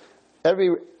risk.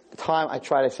 Every time I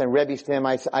try to send Rebbe's to him,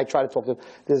 I try to talk to him.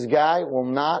 This guy will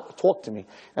not talk to me.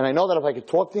 And I know that if I could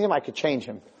talk to him, I could change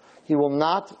him. He will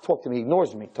not talk to me. He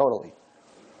ignores me totally.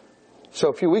 So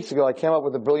a few weeks ago, I came up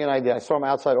with a brilliant idea. I saw him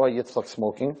outside Yitzchak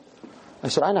smoking. I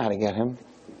said, I know how to get him.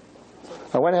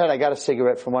 I went ahead, I got a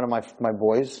cigarette from one of my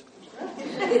boys.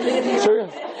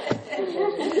 Serious?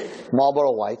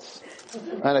 Marlboro Lights.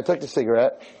 And I took the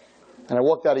cigarette, and I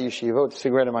walked out of yeshiva with the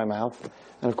cigarette in my mouth.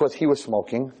 And of course, he was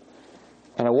smoking.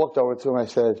 And I walked over to him and I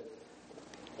said,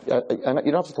 I know,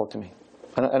 you don't have to talk to me.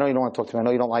 I know you don't want to talk to me. I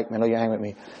know you don't like me. I know you're angry with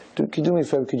me. Could you do me a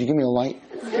favor? Could you give me a light?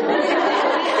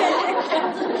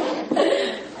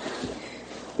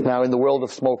 Now, in the world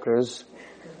of smokers,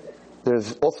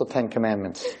 there's also 10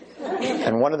 commandments.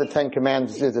 And one of the 10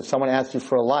 commandments is if someone asks you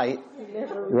for a light,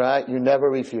 right, you never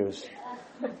refuse.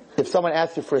 If someone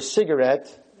asks you for a cigarette,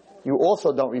 you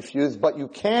also don't refuse, but you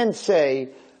can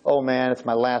say, oh man, it's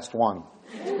my last one.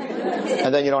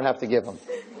 And then you don't have to give them.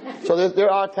 So there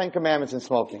are 10 commandments in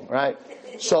smoking, right?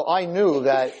 So I knew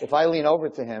that if I lean over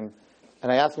to him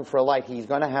and I ask him for a light, he's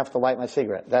going to have to light my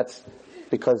cigarette. That's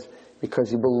because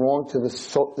he belonged to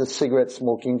the cigarette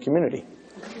smoking community.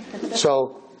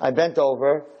 So I bent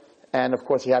over, and of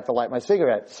course he had to light my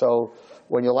cigarette. So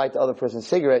when you light the other person's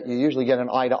cigarette, you usually get an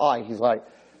eye to eye. He's like,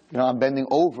 I'm bending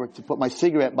over to put my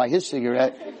cigarette by his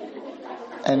cigarette.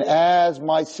 And as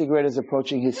my cigarette is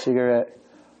approaching his cigarette,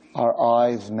 our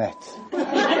eyes met.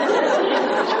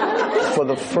 For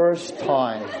the first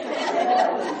time.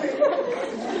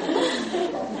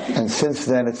 And since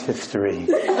then it's history.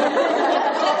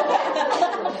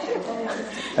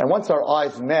 And once our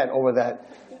eyes met over that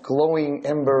glowing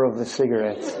ember of the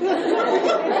cigarette,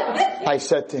 I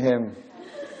said to him,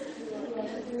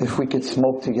 if we could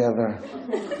smoke together,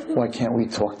 why can't we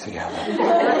talk together?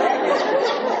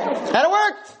 And it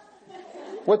worked!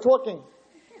 We're talking.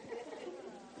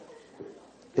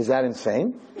 Is that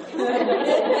insane?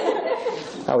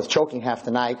 I was choking half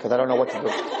the night because I don't know what to do.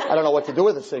 I don't know what to do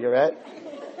with a cigarette.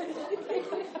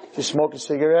 If you smoke a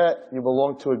cigarette, you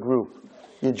belong to a group.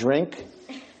 You drink,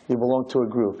 you belong to a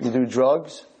group. You do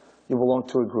drugs, you belong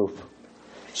to a group.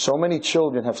 So many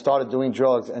children have started doing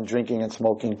drugs and drinking and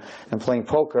smoking and playing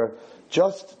poker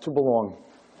just to belong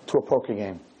to a poker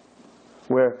game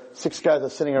where 6 guys are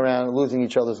sitting around losing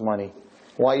each other's money.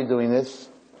 Why are you doing this?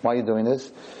 Why are you doing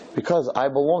this? Because I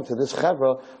belong to this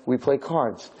chevra, we play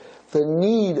cards. The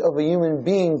need of a human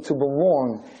being to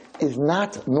belong is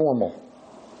not normal.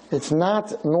 It's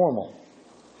not normal.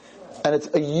 And it's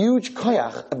a huge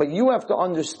koyach. But you have to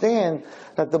understand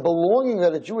that the belonging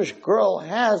that a Jewish girl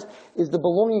has is the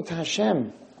belonging to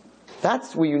Hashem.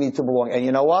 That's where you need to belong. And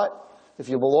you know what? If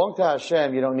you belong to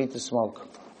Hashem, you don't need to smoke.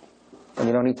 And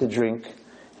you don't need to drink.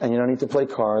 And you don't need to play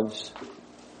cards.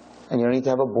 And you don't need to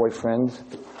have a boyfriend.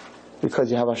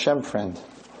 Because you have a Hashem friend.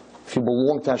 If you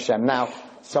belong to Hashem. Now,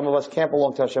 some of us can't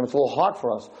belong to Hashem. It's a little hard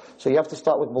for us. So you have to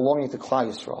start with belonging to Klal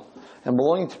Yisrael. And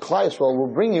belonging to Klal Yisrael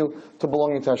will bring you to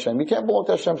belonging to Hashem. You can't belong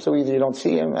to Hashem so easy. You don't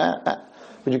see Him.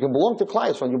 But you can belong to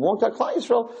Klal Yisrael. You belong to Klal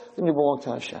Yisrael, then you belong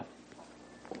to Hashem.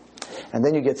 And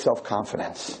then you get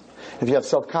self-confidence. If you have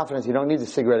self-confidence, you don't need the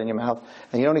cigarette in your mouth,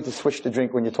 and you don't need to switch the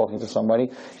drink when you're talking to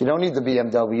somebody. You don't need the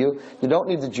BMW. You don't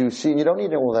need the juicy, and you don't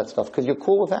need all that stuff, because you're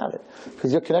cool without it.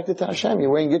 Because you're connected to Hashem.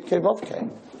 You're wearing Yud Kei Vav Kei.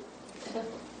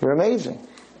 You're amazing.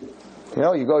 You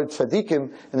know, you go to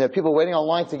tzaddikim, and there are people waiting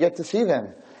online to get to see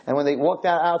them. And when they walk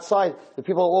outside, the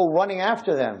people are all running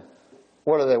after them.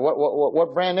 What are they?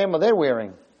 What brand name are they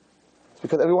wearing? It's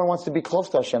because everyone wants to be close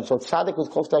to Hashem. So tzaddik who's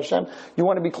close to Hashem, you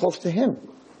want to be close to him.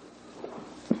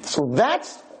 So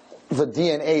that's the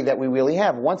DNA that we really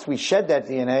have. Once we shed that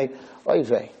DNA, oy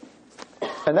vey.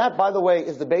 And that, by the way,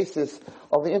 is the basis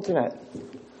of the internet.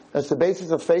 That's the basis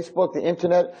of Facebook, the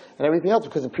internet, and everything else,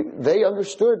 because they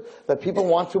understood that people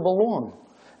want to belong.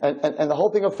 And the whole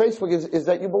thing of Facebook is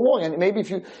that you belong. And maybe if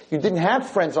you didn't have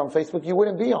friends on Facebook, you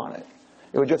wouldn't be on it.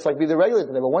 It would just like be the regular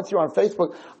thing. But once you're on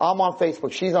Facebook, I'm on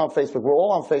Facebook, she's on Facebook, we're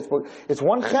all on Facebook. It's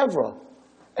one chevra.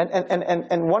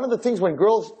 And one of the things when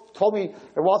girls told me,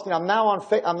 I'm not on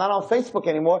Facebook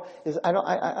anymore, is I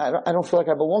don't feel like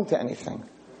I belong to anything.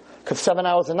 Because 7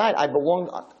 hours a night I belong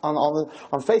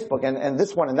on Facebook, and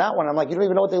this one and that one. I'm like, you don't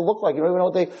even know what they look like. You don't even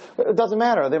know what it doesn't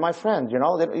matter. They're my friend, you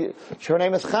know. Her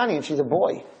name is Chani, and she's a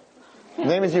boy. Her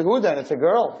name is Yehuda, and it's a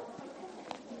girl.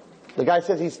 The guy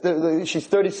says she's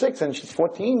 36 and she's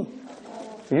 14.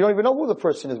 You don't even know who the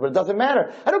person is, but it doesn't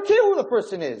matter. I don't care who the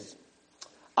person is.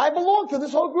 I belong to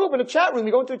this whole group in a chat room.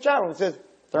 You go into a chat room, it says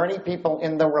 30 people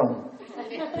in the room.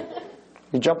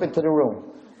 You jump into the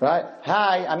room, right?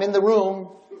 Hi, I'm in the room.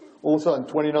 All of a sudden,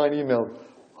 29 emails.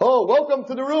 Oh, welcome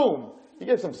to the room. You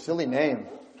gave some silly name.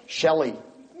 Shelly.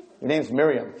 Your name's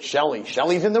Miriam. Shelly.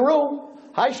 Shelly's in the room.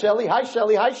 Hi, Shelly. Hi,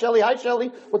 Shelly. Hi, Shelly. Hi, Shelly.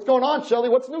 What's going on, Shelly?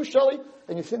 What's new, Shelly?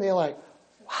 And you're sitting there like,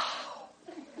 wow.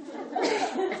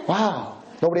 Wow.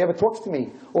 Nobody ever talks to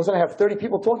me. All of a sudden, I have 30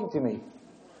 people talking to me.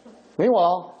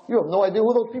 Meanwhile, you have no idea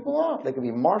who those people are. They could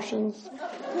be Martians.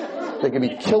 They could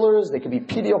be killers. They could be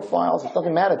pedophiles. It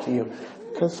doesn't matter to you.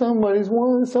 Because somebody's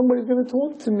going to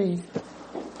talk to me.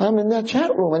 I'm in that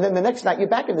chat room. And then the next night, you're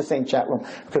back in the same chat room.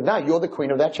 Because now you're the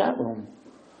queen of that chat room.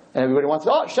 And everybody wants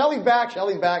to, oh, Shelly's back.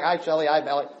 Shelly's back. Hi, Shelly. Hi,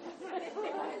 Belly.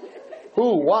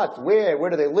 Who, what, where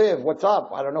do they live? What's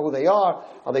up? I don't know who they are.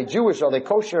 Are they Jewish? Are they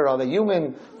kosher? Are they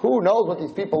human? Who knows what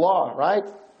these people are, right?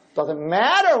 Doesn't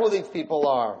matter who these people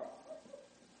are.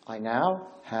 I now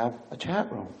have a chat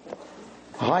room.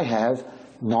 I have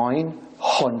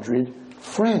 900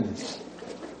 friends.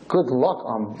 Good luck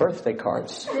on birthday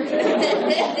cards.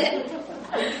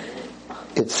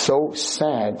 It's so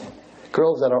sad.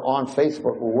 Girls that are on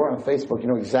Facebook, who were on Facebook, you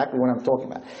know exactly what I'm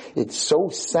talking about. It's so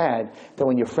sad that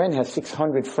when your friend has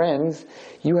 600 friends,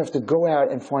 you have to go out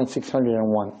and find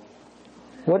 601.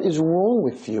 What is wrong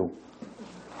with you?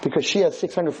 Because she has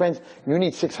 600 friends, you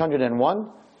need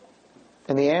 601?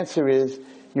 And the answer is,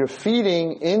 you're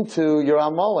feeding into your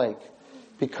Amalek.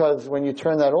 Because when you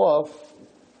turn that off,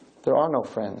 there are no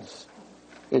friends.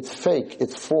 It's fake,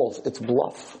 it's false, it's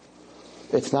bluff.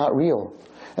 It's not real.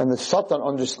 And the Satan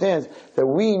understands that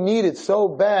we need it so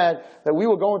bad that we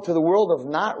will go into the world of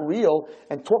not real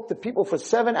and talk to people for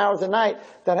 7 hours a night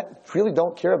that really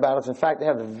don't care about us. In fact, they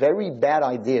have very bad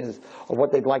ideas of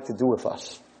what they'd like to do with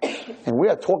us. And we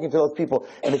are talking to those people.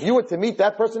 And if you were to meet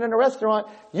that person in a restaurant,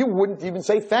 you wouldn't even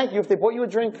say thank you if they bought you a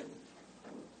drink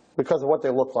because of what they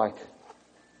look like.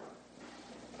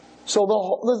 So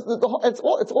it's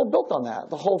all built on that.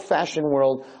 The whole fashion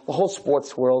world, the whole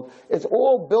sports world, it's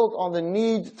all built on the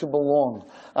need to belong.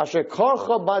 Asher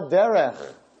karcha baderech.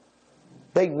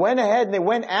 They went ahead and they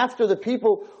went after the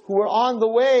people who were on the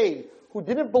way, who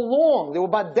didn't belong. They were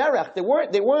baderech.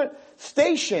 They weren't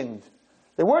stationed.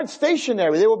 They weren't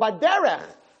stationary. They were baderech.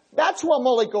 That's who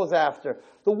Amalek goes after.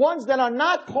 The ones that are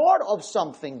not part of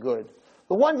something good.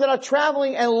 The ones that are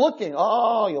traveling and looking.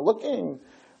 Oh, you're looking.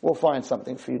 We'll find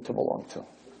something for you to belong to.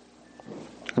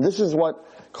 And this is what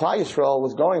Klal Yisrael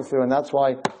was going through, and that's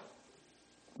why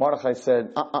Mordechai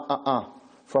said,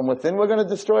 From within we're going to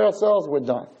destroy ourselves, we're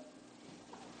done.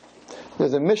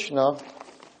 There's a Mishnah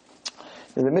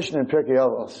in Pirkei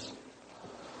Avos.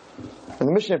 And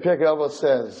the Mishnah in Pirkei Avos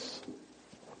says,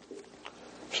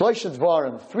 Shlosh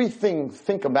Dvarim, 3 things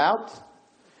think about,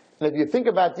 and if you think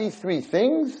about these 3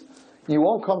 things, you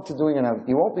won't come to doing an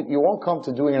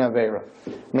Aveira.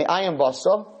 Me'ayim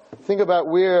basa. Think about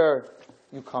where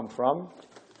you come from.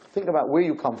 Think about where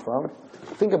you come from.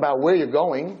 Think about where you're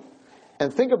going.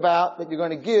 And think about that you're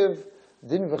going to give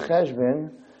din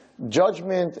v'cheshbon,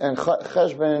 judgment, and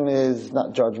cheshbon is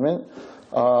not judgment,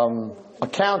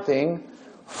 accounting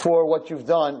for what you've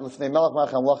done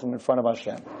in front of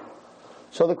Hashem.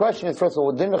 So the question is, first of all,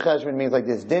 what din v'cheshbon means like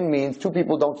this. Din means two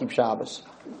people don't keep Shabbos.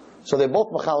 So they're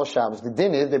both Mechal Shabbos. The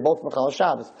din is they're both Mechal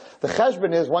Shabbos. The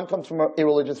cheshbon is one comes from a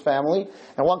irreligious family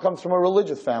and one comes from a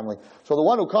religious family. So the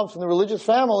one who comes from the religious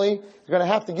family is going to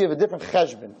have to give a different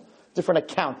cheshbon, different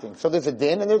accounting. So there's a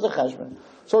din and there's a cheshbon.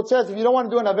 So it says if you don't want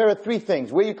to do an avera, three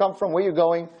things: where you come from, where you're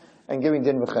going, and giving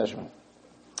din v'cheshbon.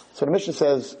 So the Mishnah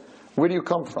says, where do you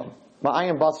come from?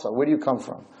 Ma'ayin basa, where do you come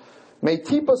from?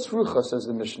 Meitipa srucha, says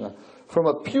the Mishnah, from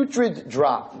a putrid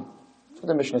drop. That's what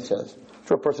the Mishnah says. That's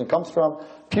where a person comes from.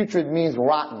 Putrid means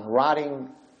rotten, rotting,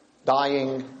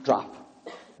 dying, drop.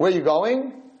 Where are you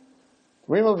going?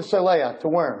 Rima v'saleya, to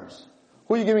worms.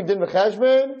 Who are you giving din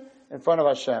v'cheshbon? In front of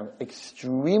Hashem.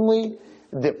 Extremely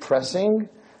depressing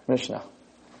Mishnah.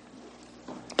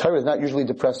 Torah is not usually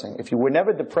depressing. If you were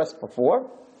never depressed before,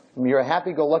 you're a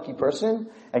happy-go-lucky person,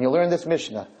 and you learn this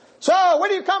Mishnah. So, where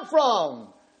do you come from?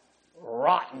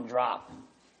 Rotten drop.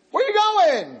 Where are you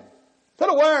going? To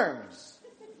the worms.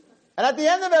 And at the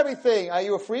end of everything, are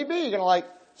you a freebie? You're going to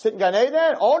sit in Gan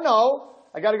Eden? Oh no,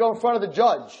 I got to go in front of the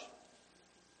judge.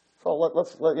 So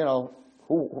let's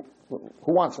who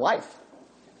wants life?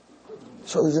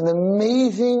 So there's an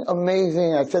amazing,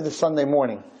 I said this Sunday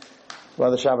morning, by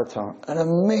the Shabbaton, an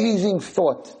amazing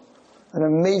thought, an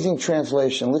amazing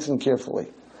translation. Listen carefully.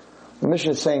 The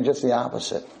Mishnah is saying just the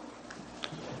opposite.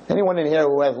 Anyone in here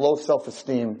who has low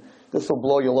self-esteem, this will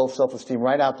blow your low self-esteem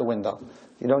right out the window.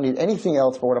 You don't need anything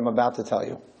else for what I'm about to tell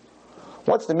you.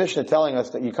 What's the Mishnah telling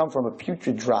us? That you come from a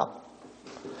putrid drop.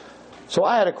 So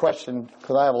I had a question,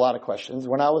 because I have a lot of questions,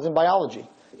 when I was in biology.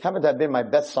 Happened to have been my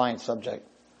best science subject.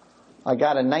 I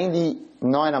got a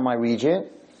 99 on my regent,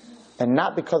 and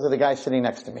not because of the guy sitting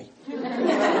next to me.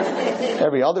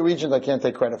 Every other region I can't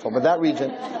take credit for, but that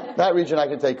region I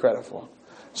can take credit for.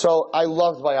 So I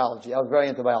loved biology. I was very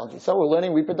into biology. So we're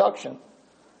learning reproduction.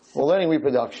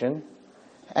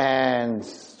 And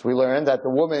we learned that the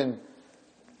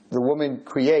woman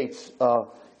creates a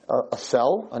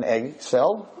cell, an egg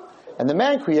cell, and the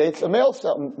man creates a male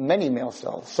cell, many male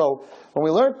cells. So when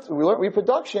we learned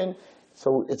reproduction,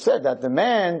 so it said that the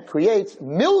man creates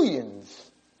millions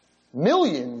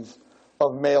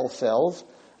of male cells,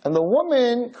 and the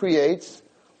woman creates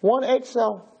one egg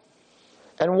cell.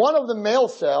 And one of the male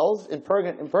cells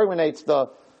impregnates the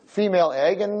female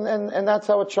egg, and that's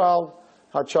how a child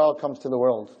comes to the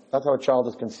world. That's how a child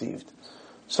is conceived.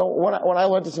 So when I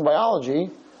learned this in biology,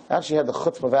 I actually had the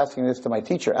chutzpah of asking this to my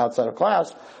teacher outside of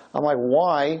class. I'm like,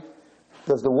 why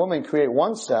does the woman create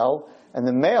one cell and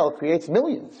the male creates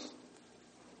millions?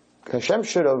 Hashem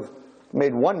should have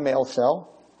made one male cell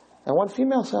and one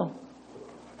female cell.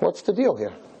 What's the deal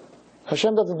here?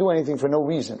 Hashem doesn't do anything for no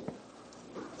reason.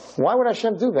 Why would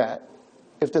Hashem do that?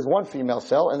 If there's one female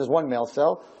cell and there's one male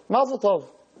cell, Mazel Tov.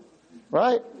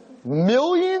 Right?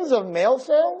 Millions of male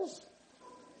cells?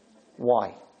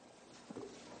 Why?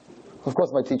 Of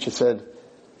course my teacher said,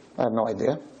 I have no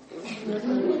idea.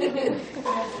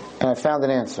 And I found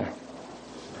an answer.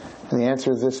 And the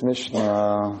answer is this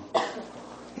Mishnah.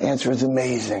 The answer is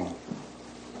amazing.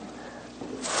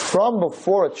 From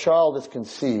before a child is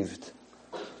conceived,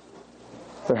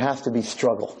 there has to be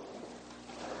struggle.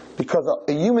 Because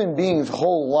a human being's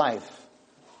whole life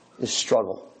is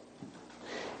struggle.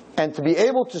 And to be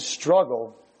able to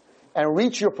struggle and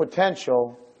reach your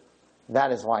potential,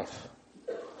 that is life.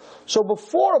 So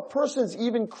before a person's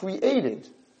even created,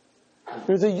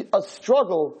 there's a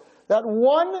struggle that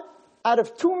 1 out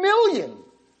of 2 million,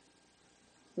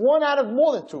 1 out of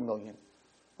more than 2 million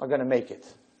are going to make it.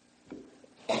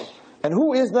 And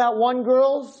who is that one,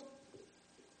 girls?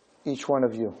 Each one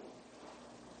of you.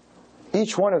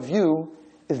 Each one of you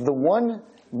is the one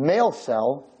male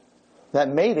cell that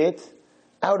made it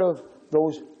out of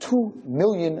those 2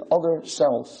 million other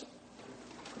cells.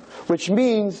 Which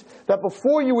means that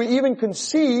before you were even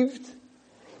conceived,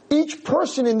 each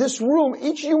person in this room,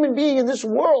 each human being in this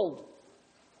world,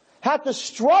 had to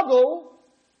struggle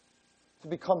to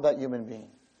become that human being.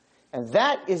 And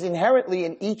that is inherently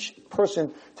in each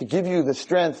person to give you the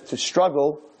strength to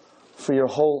struggle for your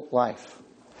whole life.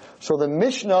 So the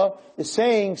Mishnah is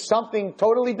saying something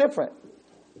totally different.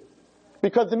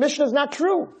 Because the Mishnah is not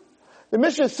true. The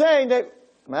Mishnah is saying that,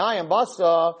 Ma'ayin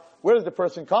Basa, where does the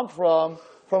person come from?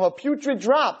 From a putrid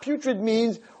drop. Putrid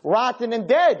means rotten and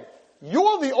dead.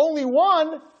 You're the only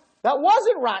one that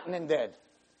wasn't rotten and dead.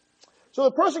 So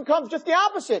the person comes just the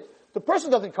opposite. The person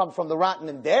doesn't come from the rotten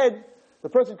and dead. The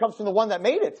person comes from the one that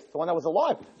made it, the one that was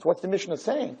alive. So what's the Mishnah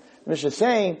saying? The Mishnah is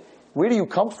saying, where do you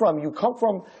come from?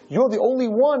 You're the only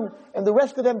one, and the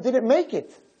rest of them didn't make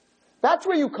it. That's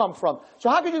where you come from. So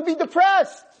how could you be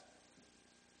depressed?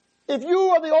 if you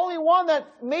are the only one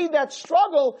that made that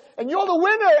struggle, and you're the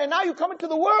winner, and now you come into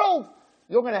the world,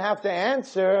 you're going to have to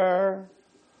answer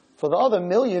for the other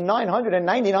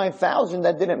 1,999,000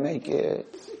 that didn't make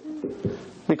it.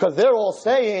 Because they're all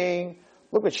saying,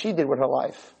 look what she did with her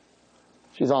life.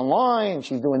 She's online,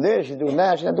 she's doing this, she's doing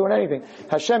that, she's not doing anything.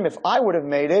 Hashem, if I would have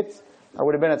made it, I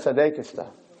would have been at Tzadekista.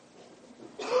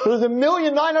 There's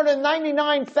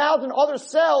 1,999,000 other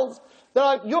cells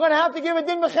that you're going to have to give a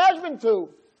din v'cheshbon to.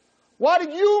 Why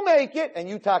did you make it? And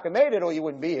you Taka made it, or you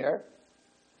wouldn't be here.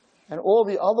 And all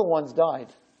the other ones died.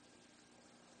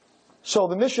 So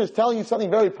the Mishnah is telling you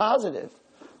something very positive.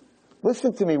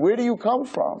 Listen to me, where do you come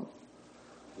from?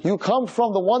 You come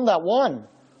from the one that won.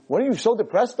 What are you so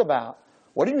depressed about?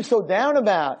 What are you so down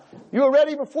about? You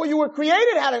already, before you were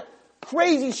created, had a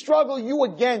crazy struggle, you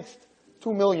against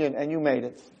 2 million, and you made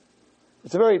it.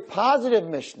 It's a very positive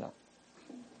Mishnah.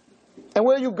 And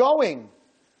where are you going?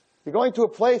 You're going to a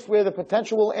place where the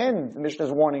potential will end. The Mishnah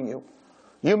is warning you.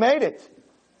 You made it.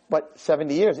 But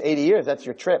 70 years, 80 years, that's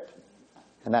your trip.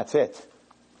 And that's it.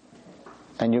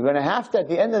 And you're going to have to, at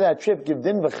the end of that trip, give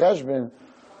din v'cheshbon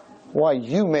why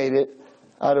you made it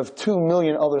out of 2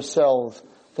 million other cells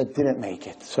that didn't make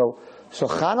it. So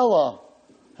Chanallah,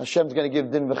 Hashem's going to give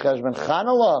din v'cheshbon.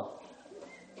 Chanallah.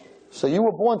 So you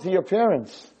were born to your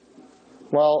parents,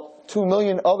 while 2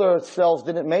 million other cells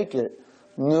didn't make it.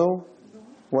 No.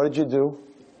 What did you do?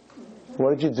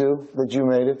 What did you do that you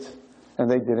made it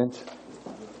and they didn't?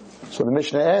 So the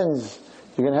Mishnah ends,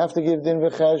 you're going to have to give din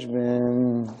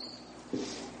v'cheshbon.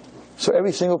 So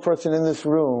every single person in this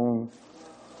room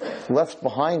left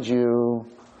behind you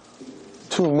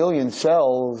 2 million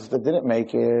cells that didn't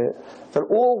make it, that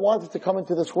all wanted to come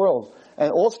into this world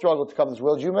and all struggled to come into this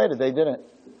world. You made it, they didn't.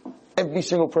 Every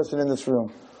single person in this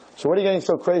room. So what are you getting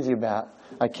so crazy about?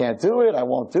 I can't do it, I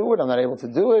won't do it, I'm not able to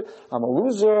do it, I'm a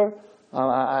loser,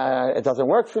 it doesn't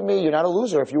work for me. You're not a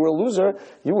loser. If you were a loser,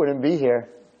 you wouldn't be here.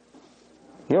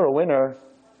 You're a winner.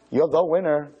 You're the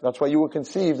winner. That's why you were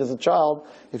conceived as a child.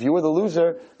 If you were the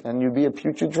loser, then you'd be a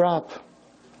putrid drop.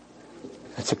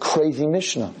 It's a crazy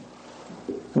Mishnah.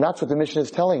 And that's what the Mishnah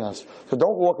is telling us. So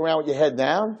don't walk around with your head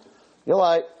down. You're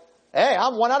like, hey,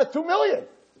 I'm 1 out of 2 million.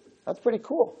 That's pretty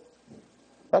cool.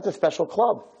 That's a special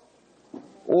club.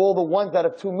 All the ones out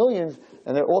of 2 million,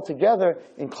 and they're all together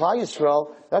in Klal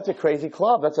Yisrael, that's a crazy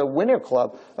club. That's a winner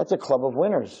club. That's a club of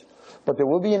winners. But there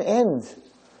will be an end.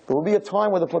 There will be a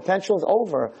time where the potential is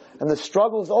over, and the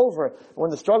struggle is over. And when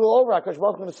the struggle is over, HaKadosh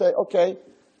Baruch Hu is going to say, okay,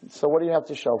 so what do you have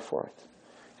to show for it?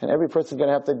 And every person is going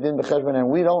to have to din b'cheshbon, and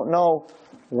we don't know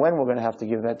when we're going to have to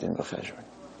give that din b'cheshbon.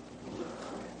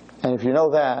 And if you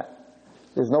know that,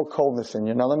 there's no coldness in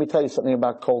you. Now let me tell you something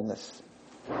about coldness.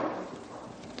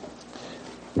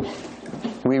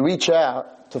 We reach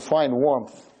out to find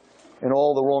warmth in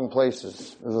all the wrong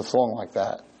places. There's a song like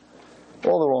that.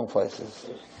 All the wrong places.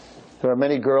 There are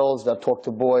many girls that talk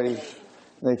to boys,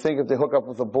 and they think if they hook up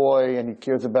with a boy and he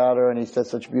cares about her and he says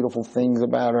such beautiful things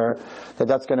about her, that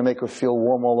that's going to make her feel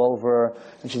warm all over,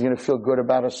 and she's going to feel good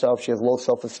about herself. She has low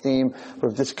self-esteem.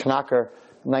 But if this knocker,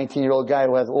 19-year-old guy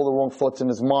who has all the wrong thoughts in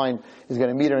his mind is going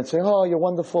to meet her and say, oh, you're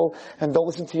wonderful, and don't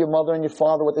listen to your mother and your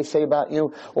father, what they say about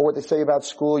you, or what they say about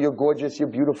school, you're gorgeous, you're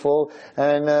beautiful,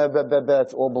 and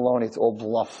it's all baloney, it's all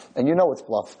bluff. And you know it's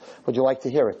bluff, but you like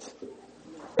to hear it.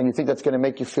 And you think that's going to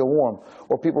make you feel warm.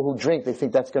 Or people who drink, they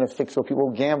think that's going to fix, or people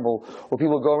who gamble, or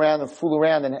people who go around and fool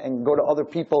around and go to other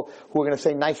people who are going to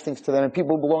say nice things to them, and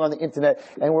people who belong on the internet,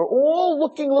 and we're all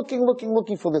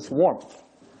looking for this warmth.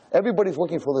 Everybody's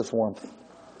looking for this warmth.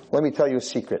 Let me tell you a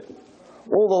secret.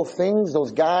 All those things,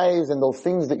 those guys and those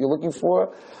things that you're looking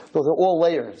for, those are all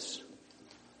layers.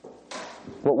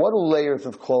 But what do layers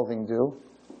of clothing do?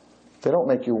 They don't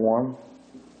make you warm.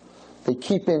 They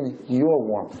keep in your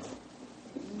warmth.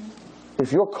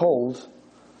 If you're cold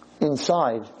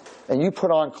inside and you put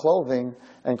on clothing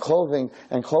and clothing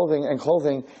and clothing and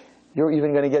clothing, you're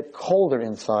even going to get colder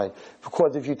inside.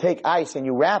 Because if you take ice and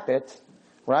you wrap it,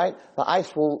 right, the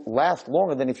ice will last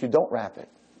longer than if you don't wrap it.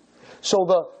 So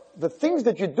the things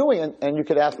that you're doing, and you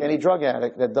could ask any drug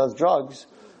addict that does drugs,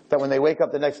 that when they wake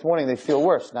up the next morning they feel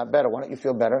worse, not better. Why don't you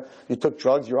feel better? You took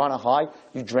drugs, you're on a high,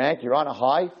 you drank, you're on a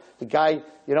high. The guy,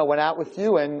 went out with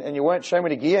you and you weren't Shemer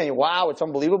Negiah and wow, it's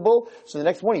unbelievable. So the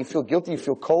next morning you feel guilty, you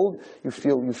feel cold, you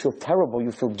feel terrible,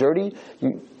 you feel dirty.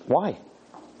 Why?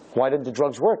 Why didn't the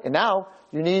drugs work? And now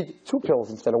you need 2 pills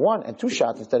instead of 1 and 2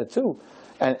 shots instead of 2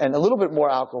 and a little bit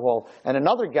more alcohol and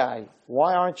another guy.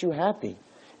 Why aren't you happy?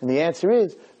 And the answer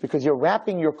is because you're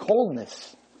wrapping your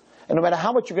coldness. And no matter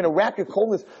how much you're going to wrap your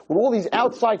coldness with all these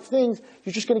outside things,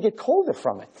 you're just going to get colder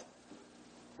from it.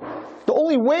 The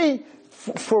only way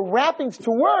for wrappings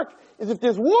to work is if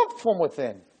there's warmth from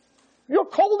within. You're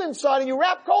cold inside and you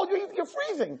wrap cold, you're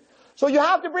freezing. So you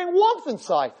have to bring warmth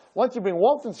inside. Once you bring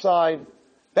warmth inside,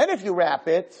 then if you wrap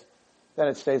it, then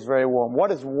it stays very warm.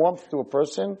 What is warmth to a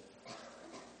person?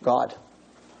 God.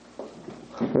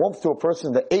 Warmth to a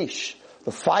person, the Eish.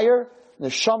 The fire, the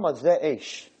Neshama is the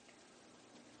Eish.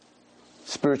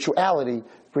 Spirituality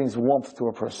brings warmth to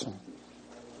a person.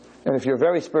 And if you're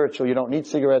very spiritual, you don't need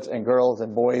cigarettes and girls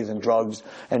and boys and drugs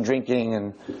and drinking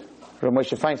and Rav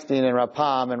Moshe Feinstein and Rav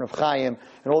Pam and Rav Chaim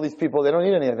and all these people, they don't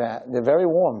need any of that. They're very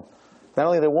warm. Not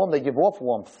only are they warm, they give off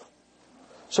warmth.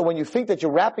 So when you think that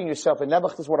you're wrapping yourself, and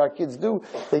Nebuch is what our kids do,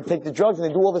 they take the drugs and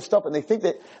they do all this stuff and they think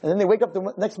that, and then they wake up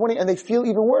the next morning and they feel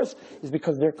even worse, is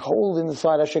because they're cold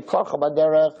inside.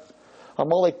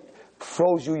 Amalek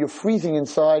froze you, you're freezing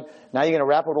inside. Now you're going to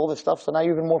wrap with all this stuff, so now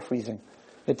you're even more freezing.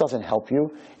 It doesn't help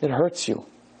you, it hurts you.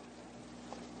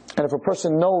 And if a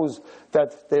person knows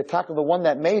that they're talking to the one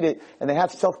that made it, and they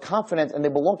have self-confidence, and they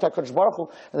belong to HaKadosh Baruch Hu,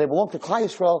 and they belong to Klal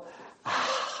Yisrael,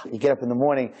 you get up in the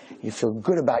morning, you feel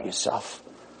good about yourself.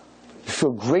 You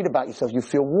feel great about yourself. You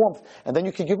feel warmth. And then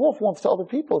you can give off warmth to other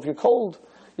people. If you're cold,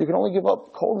 you can only give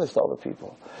up coldness to other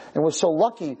people. And we're so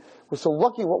lucky. We're so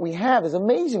lucky what we have is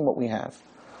amazing what we have.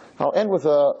 I'll end with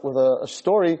a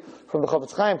story from the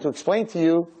Chofetz Chaim to explain to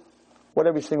you what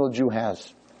every single Jew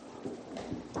has.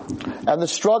 And the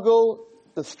struggle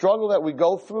that we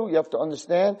go through, you have to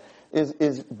understand,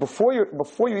 is before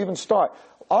you even start,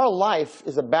 our life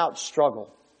is about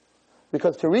struggle.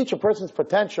 Because to reach a person's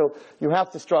potential, you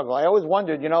have to struggle. I always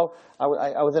wondered,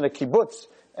 I was in a kibbutz,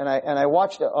 and I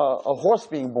watched a horse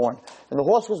being born. And the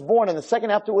horse was born, and the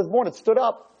second after it was born, it stood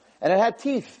up, and it had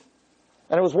teeth.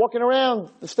 And it was walking around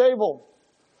the stable.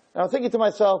 And I'm thinking to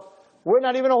myself, we're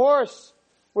not even a horse.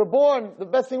 We're born, the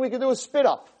best thing we can do is spit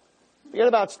up. Forget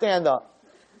about stand up.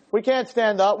 We can't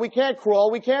stand up, we can't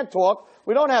crawl, we can't talk,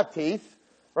 we don't have teeth,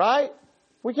 right?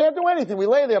 We can't do anything. We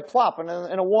lay there plop in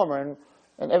a warmer,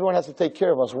 and everyone has to take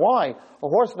care of us. Why? A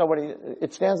horse,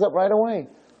 it stands up right away.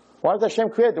 Why does Hashem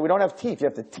create that? We don't have teeth. You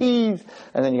have to teeth,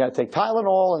 and then you got to take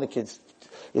Tylenol, and the kid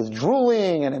is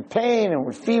drooling and in pain and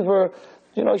with fever.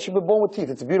 You should be born with teeth.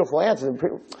 It's a beautiful answer.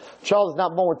 The child is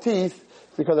not born with teeth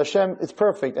because Hashem is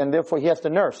perfect, and therefore he has to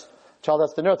nurse. The child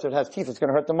has to nurse. If it has teeth, it's going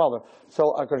to hurt the mother.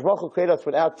 So HaKadosh Baruch Hu created us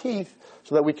without teeth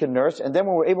so that we can nurse, and then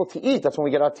when we're able to eat, that's when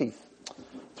we get our teeth.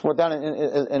 It's down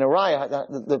in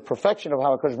Araya, the perfection of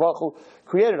how HaKadosh Baruch Hu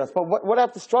created us. But what I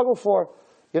have to struggle for,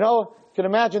 you can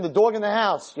imagine the dog in the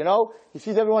house, he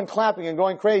sees everyone clapping and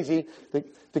going crazy.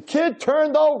 The kid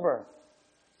turned over.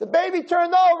 The baby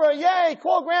turned over. Yay,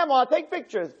 call grandma, take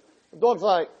pictures. The dog's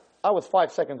like, I was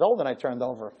 5 seconds old and I turned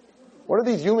over. What are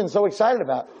these humans so excited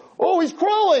about? Oh, he's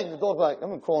crawling. The dog's like, I've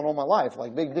been crawling all my life,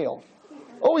 like big deal.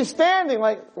 Oh, he's standing,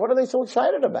 like, what are they so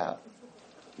excited about?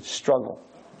 Struggle.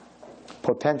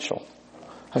 Potential.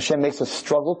 Hashem makes us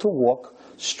struggle to walk,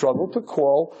 struggle to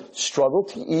crawl, struggle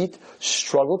to eat,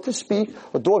 struggle to speak.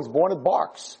 A dog's born, it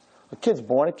barks. A kid's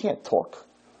born, it can't talk.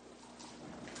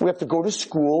 We have to go to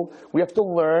school. We have to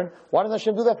learn. Why does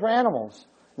Hashem do that for animals?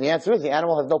 The answer is the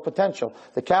animal has no potential.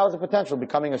 The cow has a potential of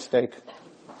becoming a steak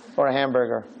or a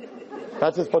hamburger.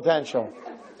 That's its potential.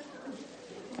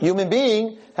 Human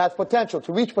being has potential.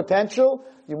 To reach potential,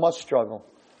 you must struggle.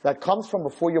 That comes from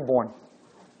before you're born.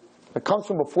 That comes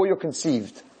from before you're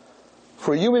conceived.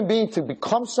 For a human being to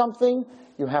become something,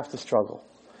 you have to struggle.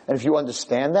 And if you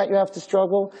understand that you have to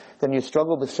struggle, then you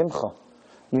struggle b'simcha.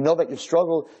 You know that your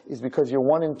struggle is because you're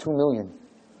 1 in 2 million.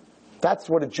 That's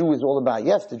what a Jew is all about.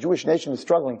 Yes, the Jewish nation is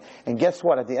struggling. And guess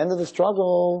what? At the end of the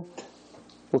struggle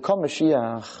will come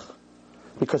Mashiach.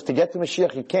 Because to get to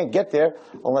Mashiach, you can't get there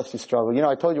unless you struggle.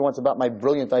 I told you once about my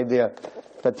brilliant idea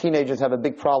that teenagers have a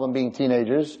big problem being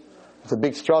teenagers. It's a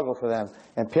big struggle for them.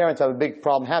 And parents have a big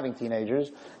problem having teenagers.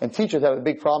 And teachers have a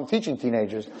big problem teaching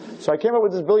teenagers. So I came up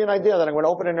with this brilliant idea that I'm going to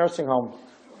open a nursing home.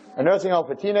 A nursing home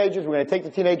for teenagers. We're going to take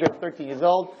the teenager at 13 years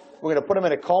old. We're going to put them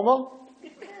in a coma.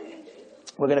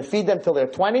 We're going to feed them till they're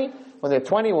 20. When they're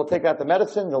 20, we'll take out the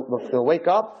medicine. They'll wake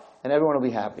up, and everyone will be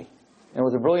happy. And it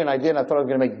was a brilliant idea, and I thought I was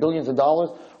going to make billions of dollars.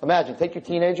 Imagine, take your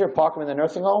teenager, park him in the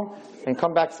nursing home, and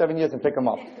come back 7 years and pick him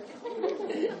up.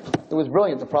 It was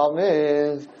brilliant. The problem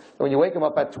is that when you wake them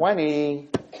up at 20,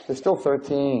 they're still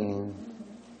 13.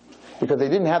 Because they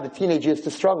didn't have the teenage years to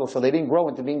struggle, so they didn't grow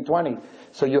into being 20.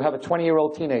 So you have a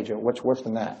 20-year-old teenager. What's worse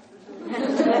than that?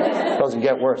 It doesn't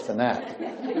get worse than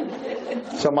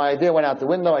that. So my idea went out the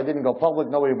window. I didn't go public.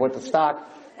 Nobody bought the stock.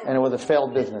 And it was a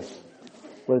failed business.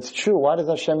 But it's true. Why does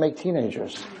Hashem make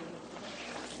teenagers?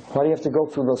 Why do you have to go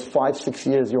through those 5, 6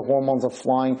 years? Your hormones are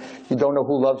flying. You don't know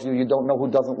who loves you. You don't know who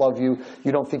doesn't love you.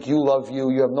 You don't think you love you.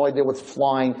 You have no idea what's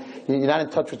flying. You're not in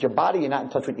touch with your body. You're not in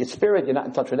touch with your spirit. You're not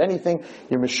in touch with anything.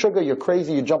 You're meshuggah. You're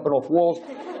crazy. You're jumping off walls.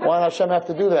 Why does Hashem have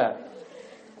to do that?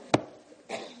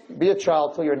 Be a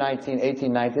child till you're 19,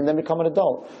 18, 19, then become an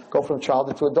adult. Go from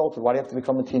childhood to adulthood. Why do you have to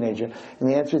become a teenager? And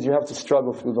the answer is you have to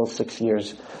struggle through those 6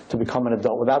 years to become an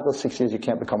adult. Without those 6 years, you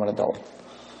can't become an adult.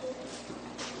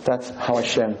 That's how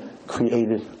Hashem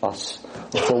created us.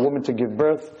 For a woman to give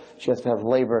birth, she has to have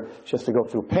labor. She has to go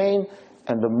through pain.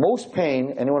 And the most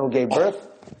pain, anyone who gave birth,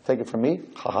 take it from me,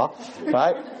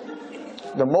 right?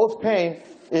 The most pain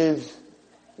is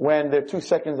when they're 2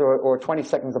 seconds or 20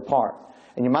 seconds apart.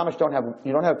 And your mamash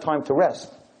you don't have time to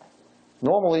rest.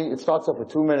 Normally, it starts off with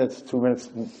 2 minutes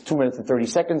and 30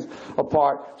 seconds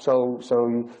apart. So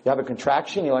you have a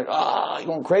contraction, you're like, you're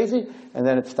going crazy. And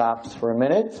then it stops for a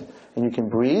minute, and you can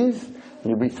breathe, and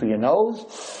you breathe through your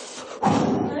nose.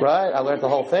 Right? I learned the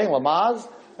whole thing, Lamaze.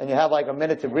 And you have like a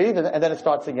minute to breathe, and then it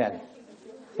starts again.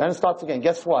 Then it starts again.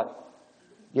 Guess what?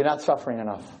 You're not suffering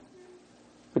enough.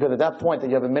 Because at that point that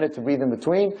you have a minute to breathe in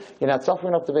between, you're not suffering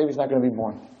enough, the baby's not going to be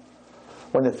born.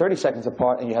 When they're 30 seconds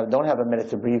apart and you don't have a minute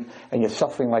to breathe and you're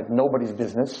suffering like nobody's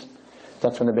business,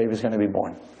 that's when the baby's going to be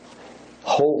born.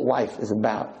 Whole life is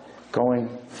about going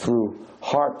through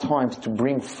hard times to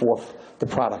bring forth the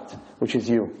product, which is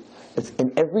you. It's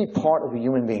in every part of a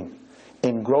human being.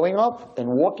 In growing up, in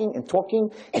walking, in talking,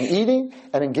 in eating,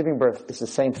 and in giving birth. It's the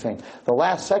same thing. The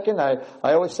last second, I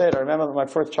always say it, I remember my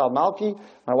first child, Malki,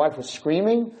 my wife was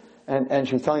screaming, and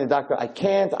she was telling the doctor, I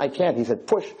can't. He said,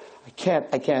 push. I can't.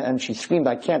 And she screamed,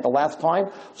 I can't, the last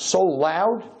time, so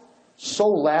loud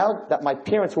that my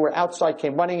parents who were outside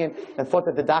came running in and thought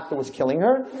that the doctor was killing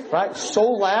her, right? So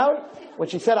loud. When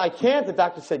she said, I can't, the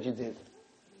doctor said, you did.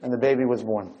 And the baby was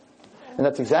born. And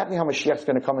that's exactly how Mashiach's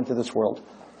going to come into this world.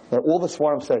 All the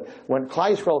Svarim say, when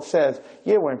Klal Yisrael says,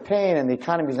 yeah, we're in pain and the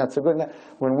economy's not so good,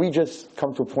 when we just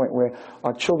come to a point where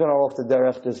our children are off the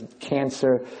derech, there's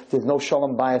cancer, there's no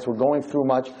shalom bias, we're going through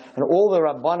much, and all the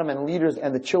Rabbanim and leaders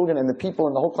and the children and the people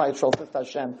in the whole Klal Yisrael says to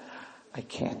Hashem, I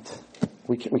can't.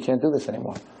 We can't do this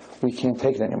anymore. We can't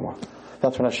take it anymore.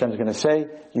 That's when Hashem's going to say,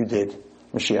 you did.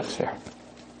 Mashiach's here.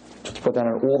 Just put that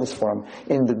in all the Svarim.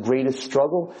 In the greatest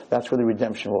struggle, that's where the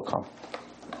redemption will come.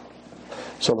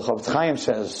 So the Chofetz Chaim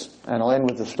says, and I'll end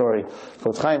with the story.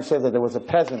 Chofetz Chaim says that there was a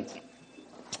peasant,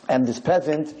 and this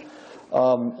peasant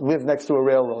lived next to a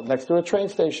railroad, next to a train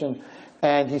station,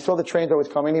 and he saw the trains always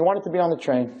coming. He wanted to be on the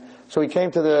train, so he came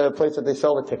to the place that they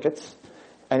sell the tickets,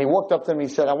 and he walked up to them. He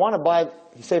said,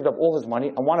 he saved up all his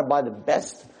money. I want to buy the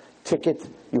best ticket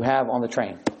you have on the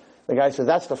train. The guy says,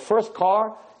 that's the first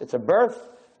car. It's a berth.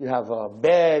 You have a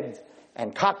bed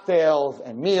and cocktails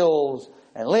and meals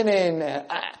and linen and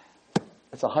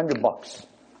it's $100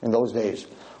 in those days.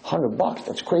 $100,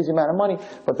 that's a crazy amount of money.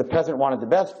 But the peasant wanted the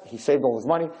best. He saved all his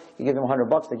money. He gave him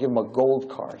 $100. They give him a gold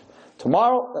card.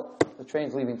 Tomorrow, the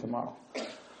train's leaving tomorrow.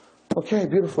 Okay,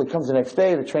 beautiful. He comes the next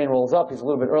day. The train rolls up. He's a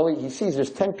little bit early. He sees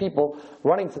there's 10 people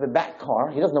running to the back car.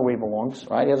 He doesn't know where he belongs,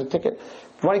 right? He has a ticket.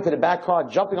 Running to the back car,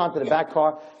 jumping onto the back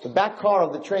car. The back car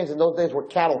of the trains in those days were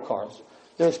cattle cars.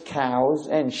 There's cows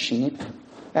and sheep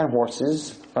and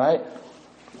horses, right?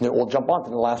 They all jump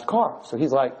onto the last car. So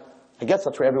he's like, I guess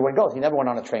that's where everyone goes. He never went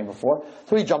on a train before.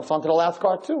 So he jumps onto the last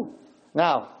car too.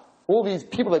 Now, all these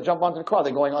people that jump onto the car,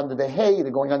 they're going under the hay, they're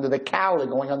going under the cow, they're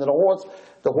going under the horse,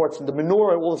 the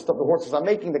manure, all the stuff the horses are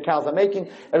making, the cows are making.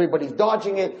 Everybody's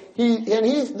dodging it.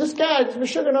 This guy, it's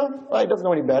Meshuggah, right? He doesn't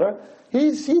know any better.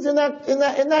 He's in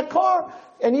that car,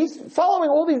 and he's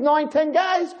following all these 9, 10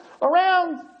 guys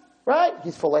around, right?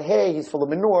 He's full of hay, he's full of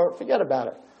manure. Forget about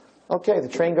it. Okay, the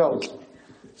train goes.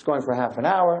 It's going for half an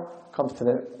hour, comes to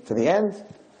the end,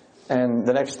 and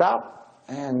the next stop,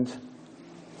 and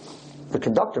the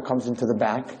conductor comes into the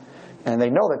back, and they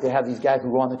know that they have these guys who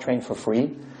go on the train for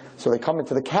free, so they come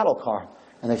into the cattle car,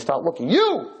 and they start looking.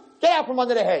 You! Get out from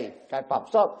under the hay! Guy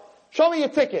pops up. Show me your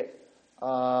ticket.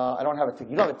 I don't have a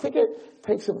ticket. You don't have a ticket?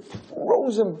 Takes him,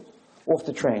 throws him off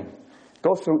the train.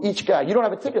 Goes through each guy. You don't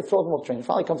have a ticket? Throws him off the train.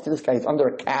 Finally comes to this guy. He's under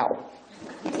a cow.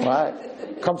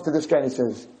 Right? Comes to this guy and he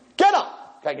says, get up!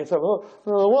 Guy gets up,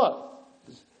 what?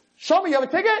 Show me, you have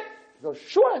a ticket? He goes,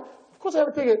 sure, of course I have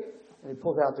a ticket. And he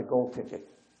pulls out the gold ticket.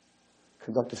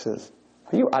 Conductor says,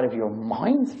 are you out of your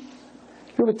mind?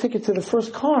 You have a ticket to the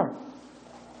first car.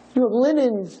 You have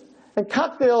linens and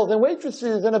cocktails and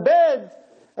waitresses and a bed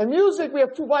and music. We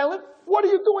have 2 violins. What are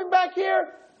you doing back here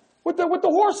with the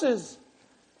horses?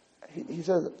 He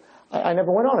says, I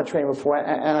never went on a train before,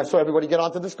 and I saw everybody get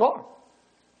onto this car.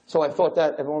 So I thought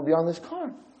that everyone would be on this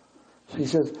car. So he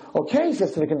says, okay, he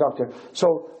says to the conductor,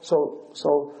 so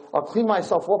I'll clean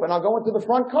myself up and I'll go into the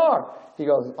front car. He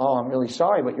goes, oh, I'm really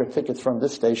sorry, but your ticket's from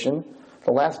this station,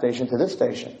 the last station, to this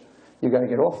station. You gotta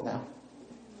get off now.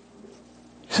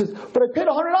 He says, but I paid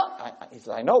 $100. He says,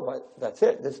 I know, but that's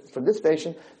it. For this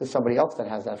station, there's somebody else that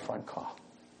has that front car.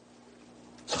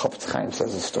 So Chofetz Chaim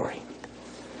says the story.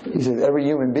 He says, every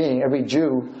human being, every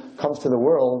Jew comes to the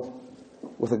world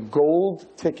with a gold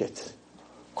ticket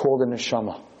called a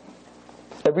neshama.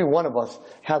 Every one of us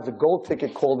has a gold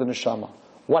ticket called a neshama.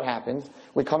 What happens?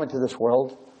 We come into this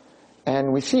world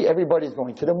and we see everybody's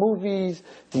going to the movies,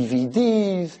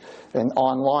 DVDs, and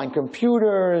online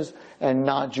computers, and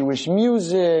non-Jewish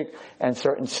music, and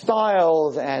certain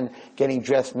styles, and getting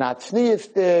dressed not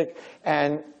tzniistic,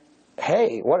 and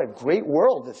hey, what a great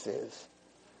world this is.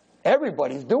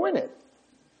 Everybody's doing it.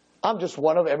 I'm just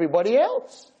one of everybody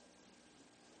else.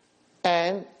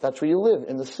 And that's where you live,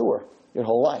 in the sewer, your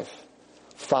whole life.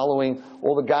 Following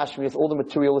all the gashmias, all the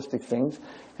materialistic things.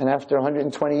 And after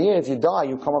 120 years, you die,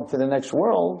 you come up to the next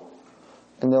world,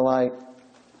 and they're like,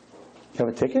 you have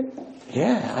a ticket?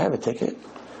 Yeah, I have a ticket.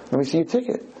 Let me see your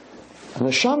ticket. A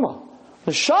neshama.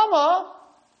 Neshama?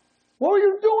 What were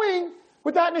you doing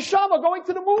with that neshama going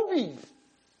to the movies?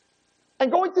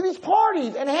 And going to these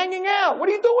parties and hanging out? What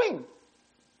are you doing?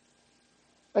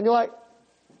 And you're like,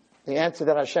 the answer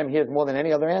that Hashem hears more than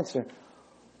any other answer.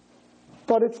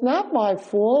 But it's not my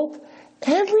fault.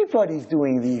 Everybody's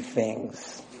doing these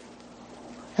things.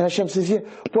 And Hashem says, yeah,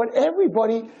 but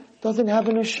everybody doesn't have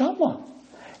a neshama.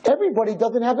 Everybody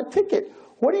doesn't have a ticket.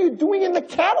 What are you doing in the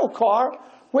cattle car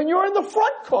when you're in the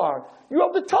front car? You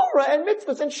have the Torah and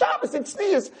mitzvahs and Shabbos and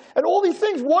tznius and all these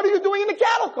things. What are you doing in the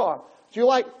cattle car? So you're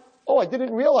like, oh, I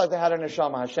didn't realize I had a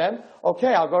neshama, Hashem.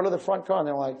 Okay, I'll go to the front car. And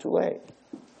they're like, too late.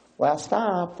 Last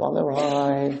stop on the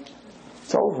ride.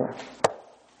 It's over.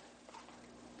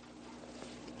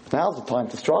 Now's the time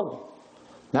to struggle.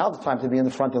 Now's the time to be in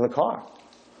the front of the car.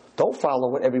 Don't follow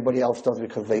what everybody else does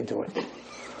because they do it.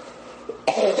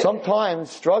 Sometimes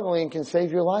struggling can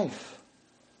save your life.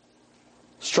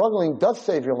 Struggling does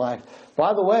save your life.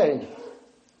 By the way,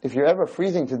 if you're ever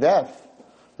freezing to death,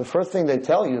 the first thing they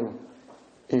tell you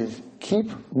is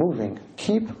keep moving,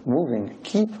 keep moving,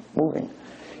 keep moving.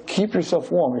 Keep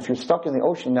yourself warm. If you're stuck in the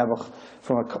ocean, never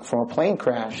from a plane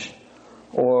crash,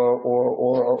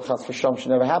 or chas v'shalom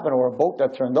should never happen, or a boat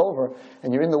that turned over,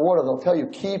 and you're in the water, they'll tell you,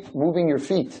 keep moving your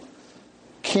feet.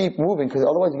 Keep moving, because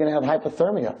otherwise you're going to have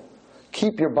hypothermia.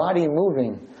 Keep your body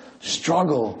moving.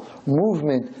 Struggle.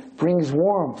 Movement brings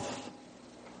warmth.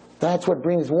 That's what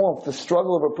brings warmth. The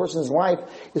struggle of a person's life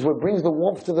is what brings the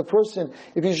warmth to the person.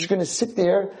 If you're just going to sit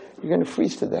there, you're going to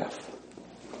freeze to death.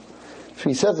 So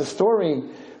he says a story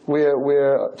where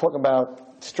we're talking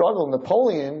about struggle.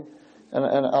 Napoleon,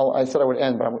 I said I would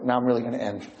end, but now I'm really going to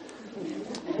end.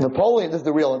 Napoleon, this is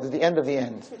the end of the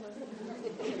end.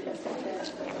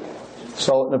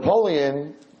 So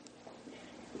Napoleon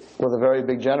was a very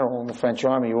big general in the French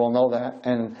army, you all know that,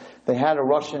 and they had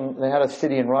a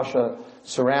city in Russia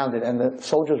surrounded, and the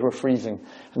soldiers were freezing,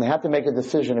 and they had to make a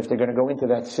decision if they're going to go into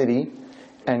that city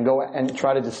and go and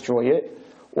try to destroy it,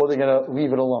 or they're going to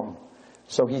leave it alone.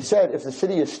 So he said, if the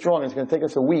city is strong, it's going to take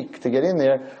us a week to get in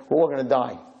there, we're all going to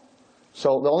die.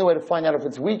 So the only way to find out if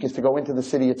it's weak is to go into the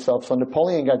city itself. So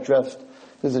Napoleon got dressed,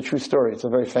 this is a true story, it's a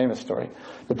very famous story.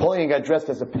 Napoleon got dressed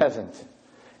as a peasant.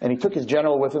 And he took his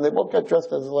general with him. They both got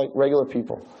dressed as like regular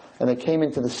people. And they came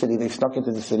into the city, they snuck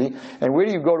into the city. And where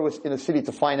do you go in a city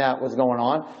to find out what's going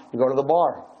on? You go to the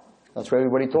bar. That's where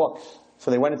everybody talks.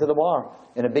 So they went into the bar,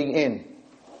 in a big inn.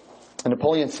 And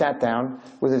Napoleon sat down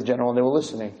with his general and they were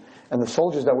listening. And the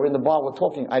soldiers that were in the bar were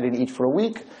talking, I didn't eat for a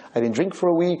week, I didn't drink for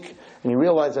a week, and you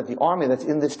realize that the army that's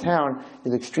in this town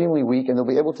is extremely weak and they'll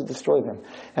be able to destroy them.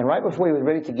 And right before he was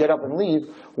ready to get up and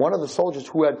leave, one of the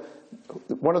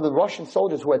Russian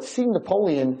soldiers who had seen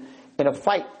Napoleon in a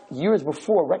fight years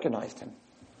before recognized him.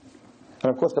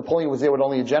 And of course Napoleon was there with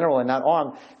only a general and not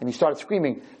armed, and he started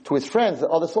screaming to his friends, the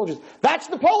other soldiers, "That's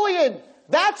Napoleon!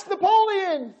 That's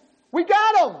Napoleon! We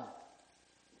got him!"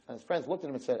 And his friends looked at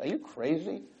him and said, "Are you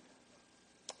crazy?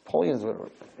 Napoleon's,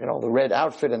 the red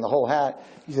outfit and the whole hat."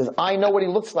 He says, "I know what he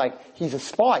looks like. He's a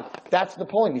spy. That's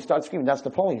Napoleon." He started screaming, "That's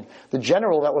Napoleon." The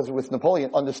general that was with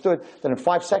Napoleon understood that in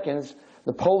 5 seconds,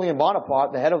 Napoleon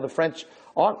Bonaparte, the head of the French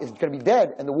army, is going to be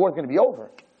dead and the war is going to be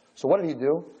over. So what did he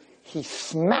do? He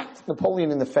smacked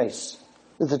Napoleon in the face.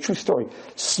 This is a true story.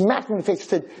 Smacked him in the face and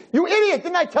said, "You idiot,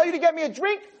 didn't I tell you to get me a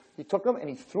drink?" He took him and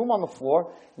he threw him on the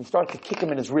floor and he started to kick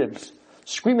him in his ribs,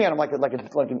 screaming at him like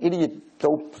an idiot,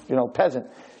 dope, peasant.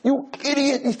 "You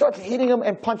idiot!" He starts hitting him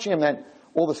and punching him. Then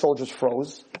all the soldiers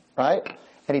froze, right?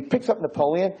 and he picks up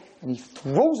Napoleon, and he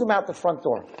throws him out the front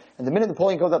door. And the minute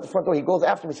Napoleon goes out the front door, he goes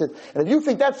after him and says, and if you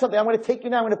think that's something, I'm going to take you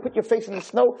now, I'm going to put your face in the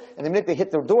snow. And the minute they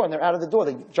hit the door and they're out of the door,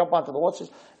 they jump onto the horses,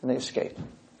 and they escape.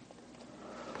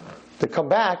 They come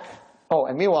back,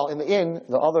 and meanwhile, in the inn,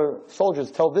 the other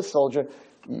soldiers tell this soldier,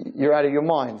 you're out of your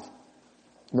mind.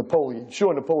 Napoleon,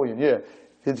 sure, Napoleon, yeah.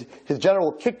 His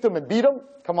general kicked him and beat him.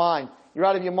 Come on, you're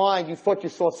out of your mind. You thought you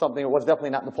saw something. It was definitely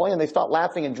not Napoleon. They start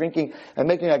laughing and drinking and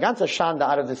making a ganze shanda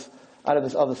out of this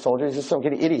other soldier. He's just some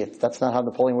kind of idiot. That's not how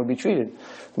Napoleon would be treated. And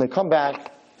they come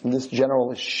back, and this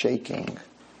general is shaking.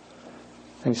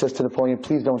 And he says to Napoleon,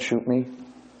 please don't shoot me.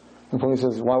 Napoleon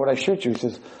says, why would I shoot you? He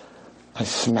says, I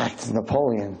smacked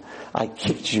Napoleon. I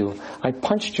kicked you. I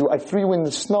punched you. I threw you in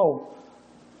the snow.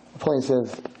 Napoleon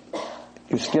says,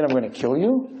 you're scared I'm going to kill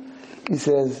you? He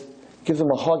says, gives him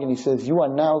a hug, and he says, you are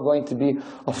now going to be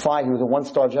a five. He was a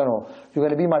 1-star general. You're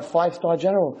going to be my 5-star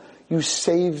general. You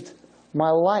saved my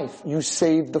life. You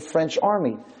saved the French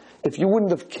army. If you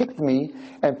wouldn't have kicked me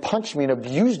and punched me and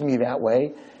abused me that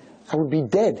way, I would be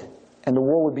dead, and the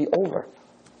war would be over.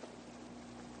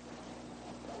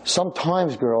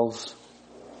 Sometimes, girls,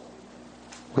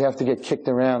 we have to get kicked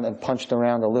around and punched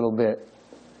around a little bit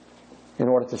in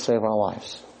order to save our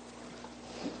lives.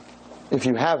 If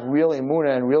you have real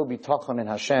emunah and real bitachon in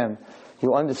Hashem,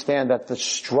 you understand that the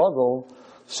struggle,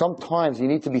 sometimes you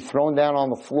need to be thrown down on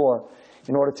the floor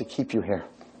in order to keep you here.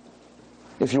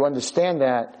 If you understand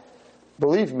that,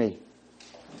 believe me,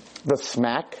 the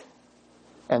smack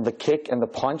and the kick and the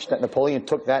punch that Napoleon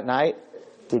took that night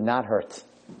did not hurt.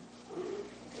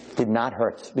 Did not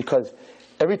hurt. Because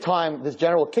every time this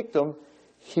general kicked him,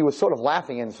 he was sort of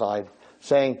laughing inside,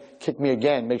 saying, kick me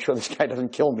again, make sure this guy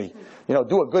doesn't kill me.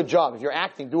 Do a good job. If you're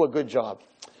acting, do a good job.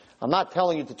 I'm not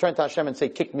telling you to turn to Hashem and say,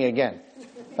 kick me again.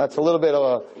 That's a little bit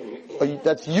of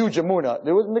that's huge emunah.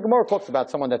 The Gemara talks about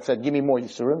someone that said, give me more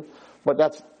Yisurim.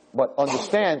 But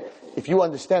understand, if you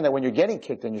understand that when you're getting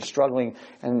kicked and you're struggling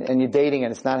and you're dating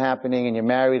and it's not happening and you're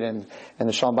married and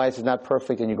the Shalom Bayis is not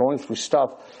perfect and you're going through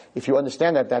stuff, if you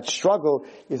understand that struggle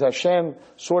is Hashem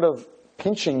sort of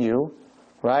pinching you,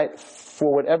 right,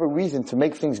 for whatever reason to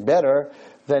make things better,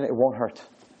 then it won't hurt.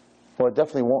 Or it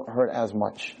definitely won't hurt as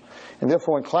much. And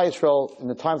therefore in Klal Yisrael, in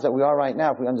the times that we are right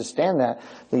now, if we understand that,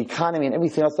 the economy and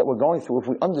everything else that we're going through, if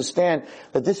we understand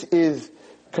that this is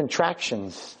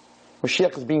contractions,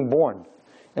 Mashiach is being born.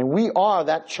 And we are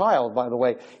that child, by the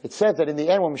way. It says that in the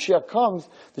end when Mashiach comes,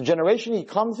 the generation he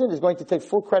comes in is going to take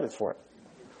full credit for it.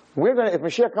 If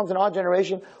Mashiach comes in our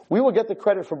generation, we will get the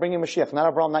credit for bringing Mashiach.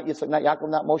 Not Avraham, not Yitzchak, not Yaakov,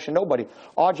 not Moshe, nobody.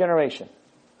 Our generation.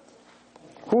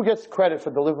 Who gets credit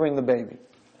for delivering the baby?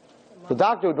 The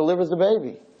doctor who delivers the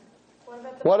baby.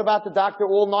 What about the doctor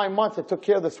all 9 months that took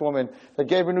care of this woman, that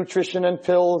gave her nutrition and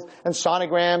pills and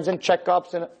sonograms and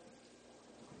checkups? And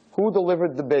who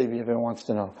delivered the baby, if anyone wants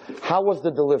to know? How was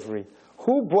the delivery?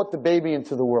 Who brought the baby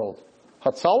into the world?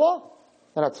 Hatzalah?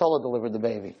 And Hatzalah delivered the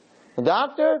baby. The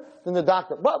doctor? Then the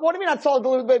doctor. What do you mean Hatzalah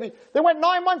delivered the baby? They went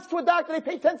 9 months to a doctor, they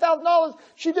paid $10,000,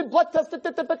 she did blood tests,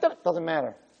 doesn't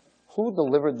matter. Who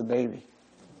delivered the baby?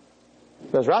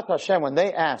 Because Rat Hashem, when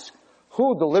they ask,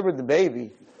 who delivered the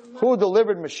baby? Who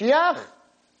delivered Mashiach?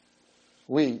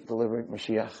 We delivered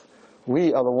Mashiach.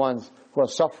 We are the ones who are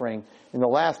suffering in the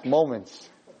last moments.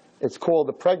 It's called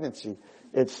the pregnancy.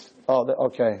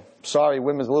 Sorry,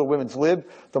 little women's lib.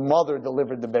 The mother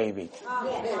delivered the baby.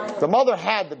 The mother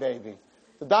had the baby.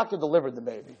 The doctor delivered the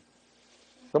baby.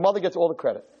 The mother gets all the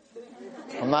credit.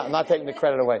 I'm not taking the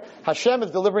credit away. Hashem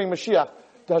is delivering Mashiach.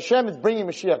 Hashem is bringing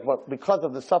Mashiach, but because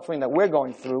of the suffering that we're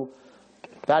going through,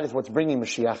 that is what's bringing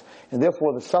Mashiach. And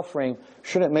therefore the suffering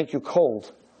shouldn't make you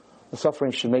cold. The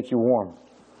suffering should make you warm.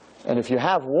 And if you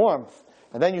have warmth,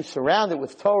 and then you surround it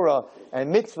with Torah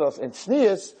and mitzvahs and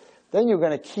tznius, then you're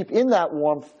going to keep in that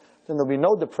warmth, then there'll be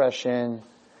no depression,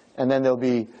 and then there'll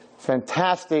be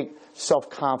fantastic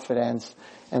self-confidence,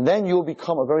 and then you'll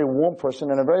become a very warm person,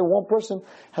 and a very warm person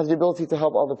has the ability to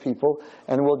help other people,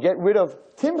 and will get rid of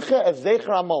Timcha ev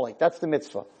Zecher Amalek. That's the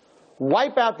mitzvah.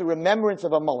 Wipe out the remembrance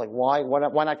of Amalek. Why?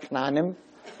 Why not Canaanim?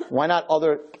 Why not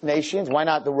other nations? Why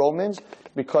not the Romans?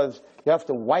 Because you have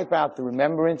to wipe out the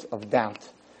remembrance of doubt.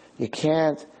 You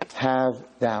can't have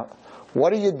doubt.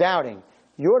 What are you doubting?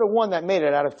 You're the one that made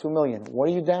it out of 2 million. What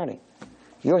are you doubting?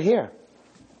 You're here.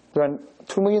 There are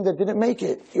 2 million that didn't make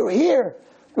it. You're here.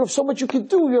 You have so much you can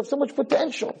do. You have so much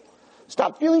potential.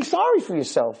 Stop feeling sorry for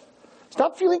yourself.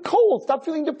 Stop feeling cold. Stop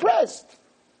feeling depressed.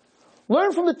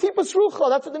 Learn from the Tipas Rucha.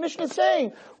 That's what the Mishnah is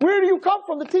saying. Where do you come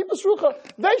from? The Tipas Rucha.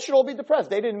 They should all be depressed.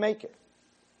 They didn't make it.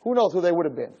 Who knows who they would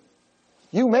have been?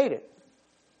 You made it.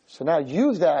 So now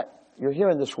use that. You're here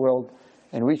in this world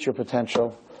and reach your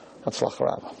potential. Hatzlach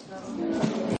Rabbah.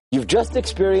 You've just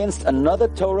experienced another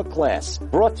Torah class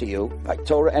brought to you by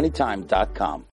TorahAnytime.com.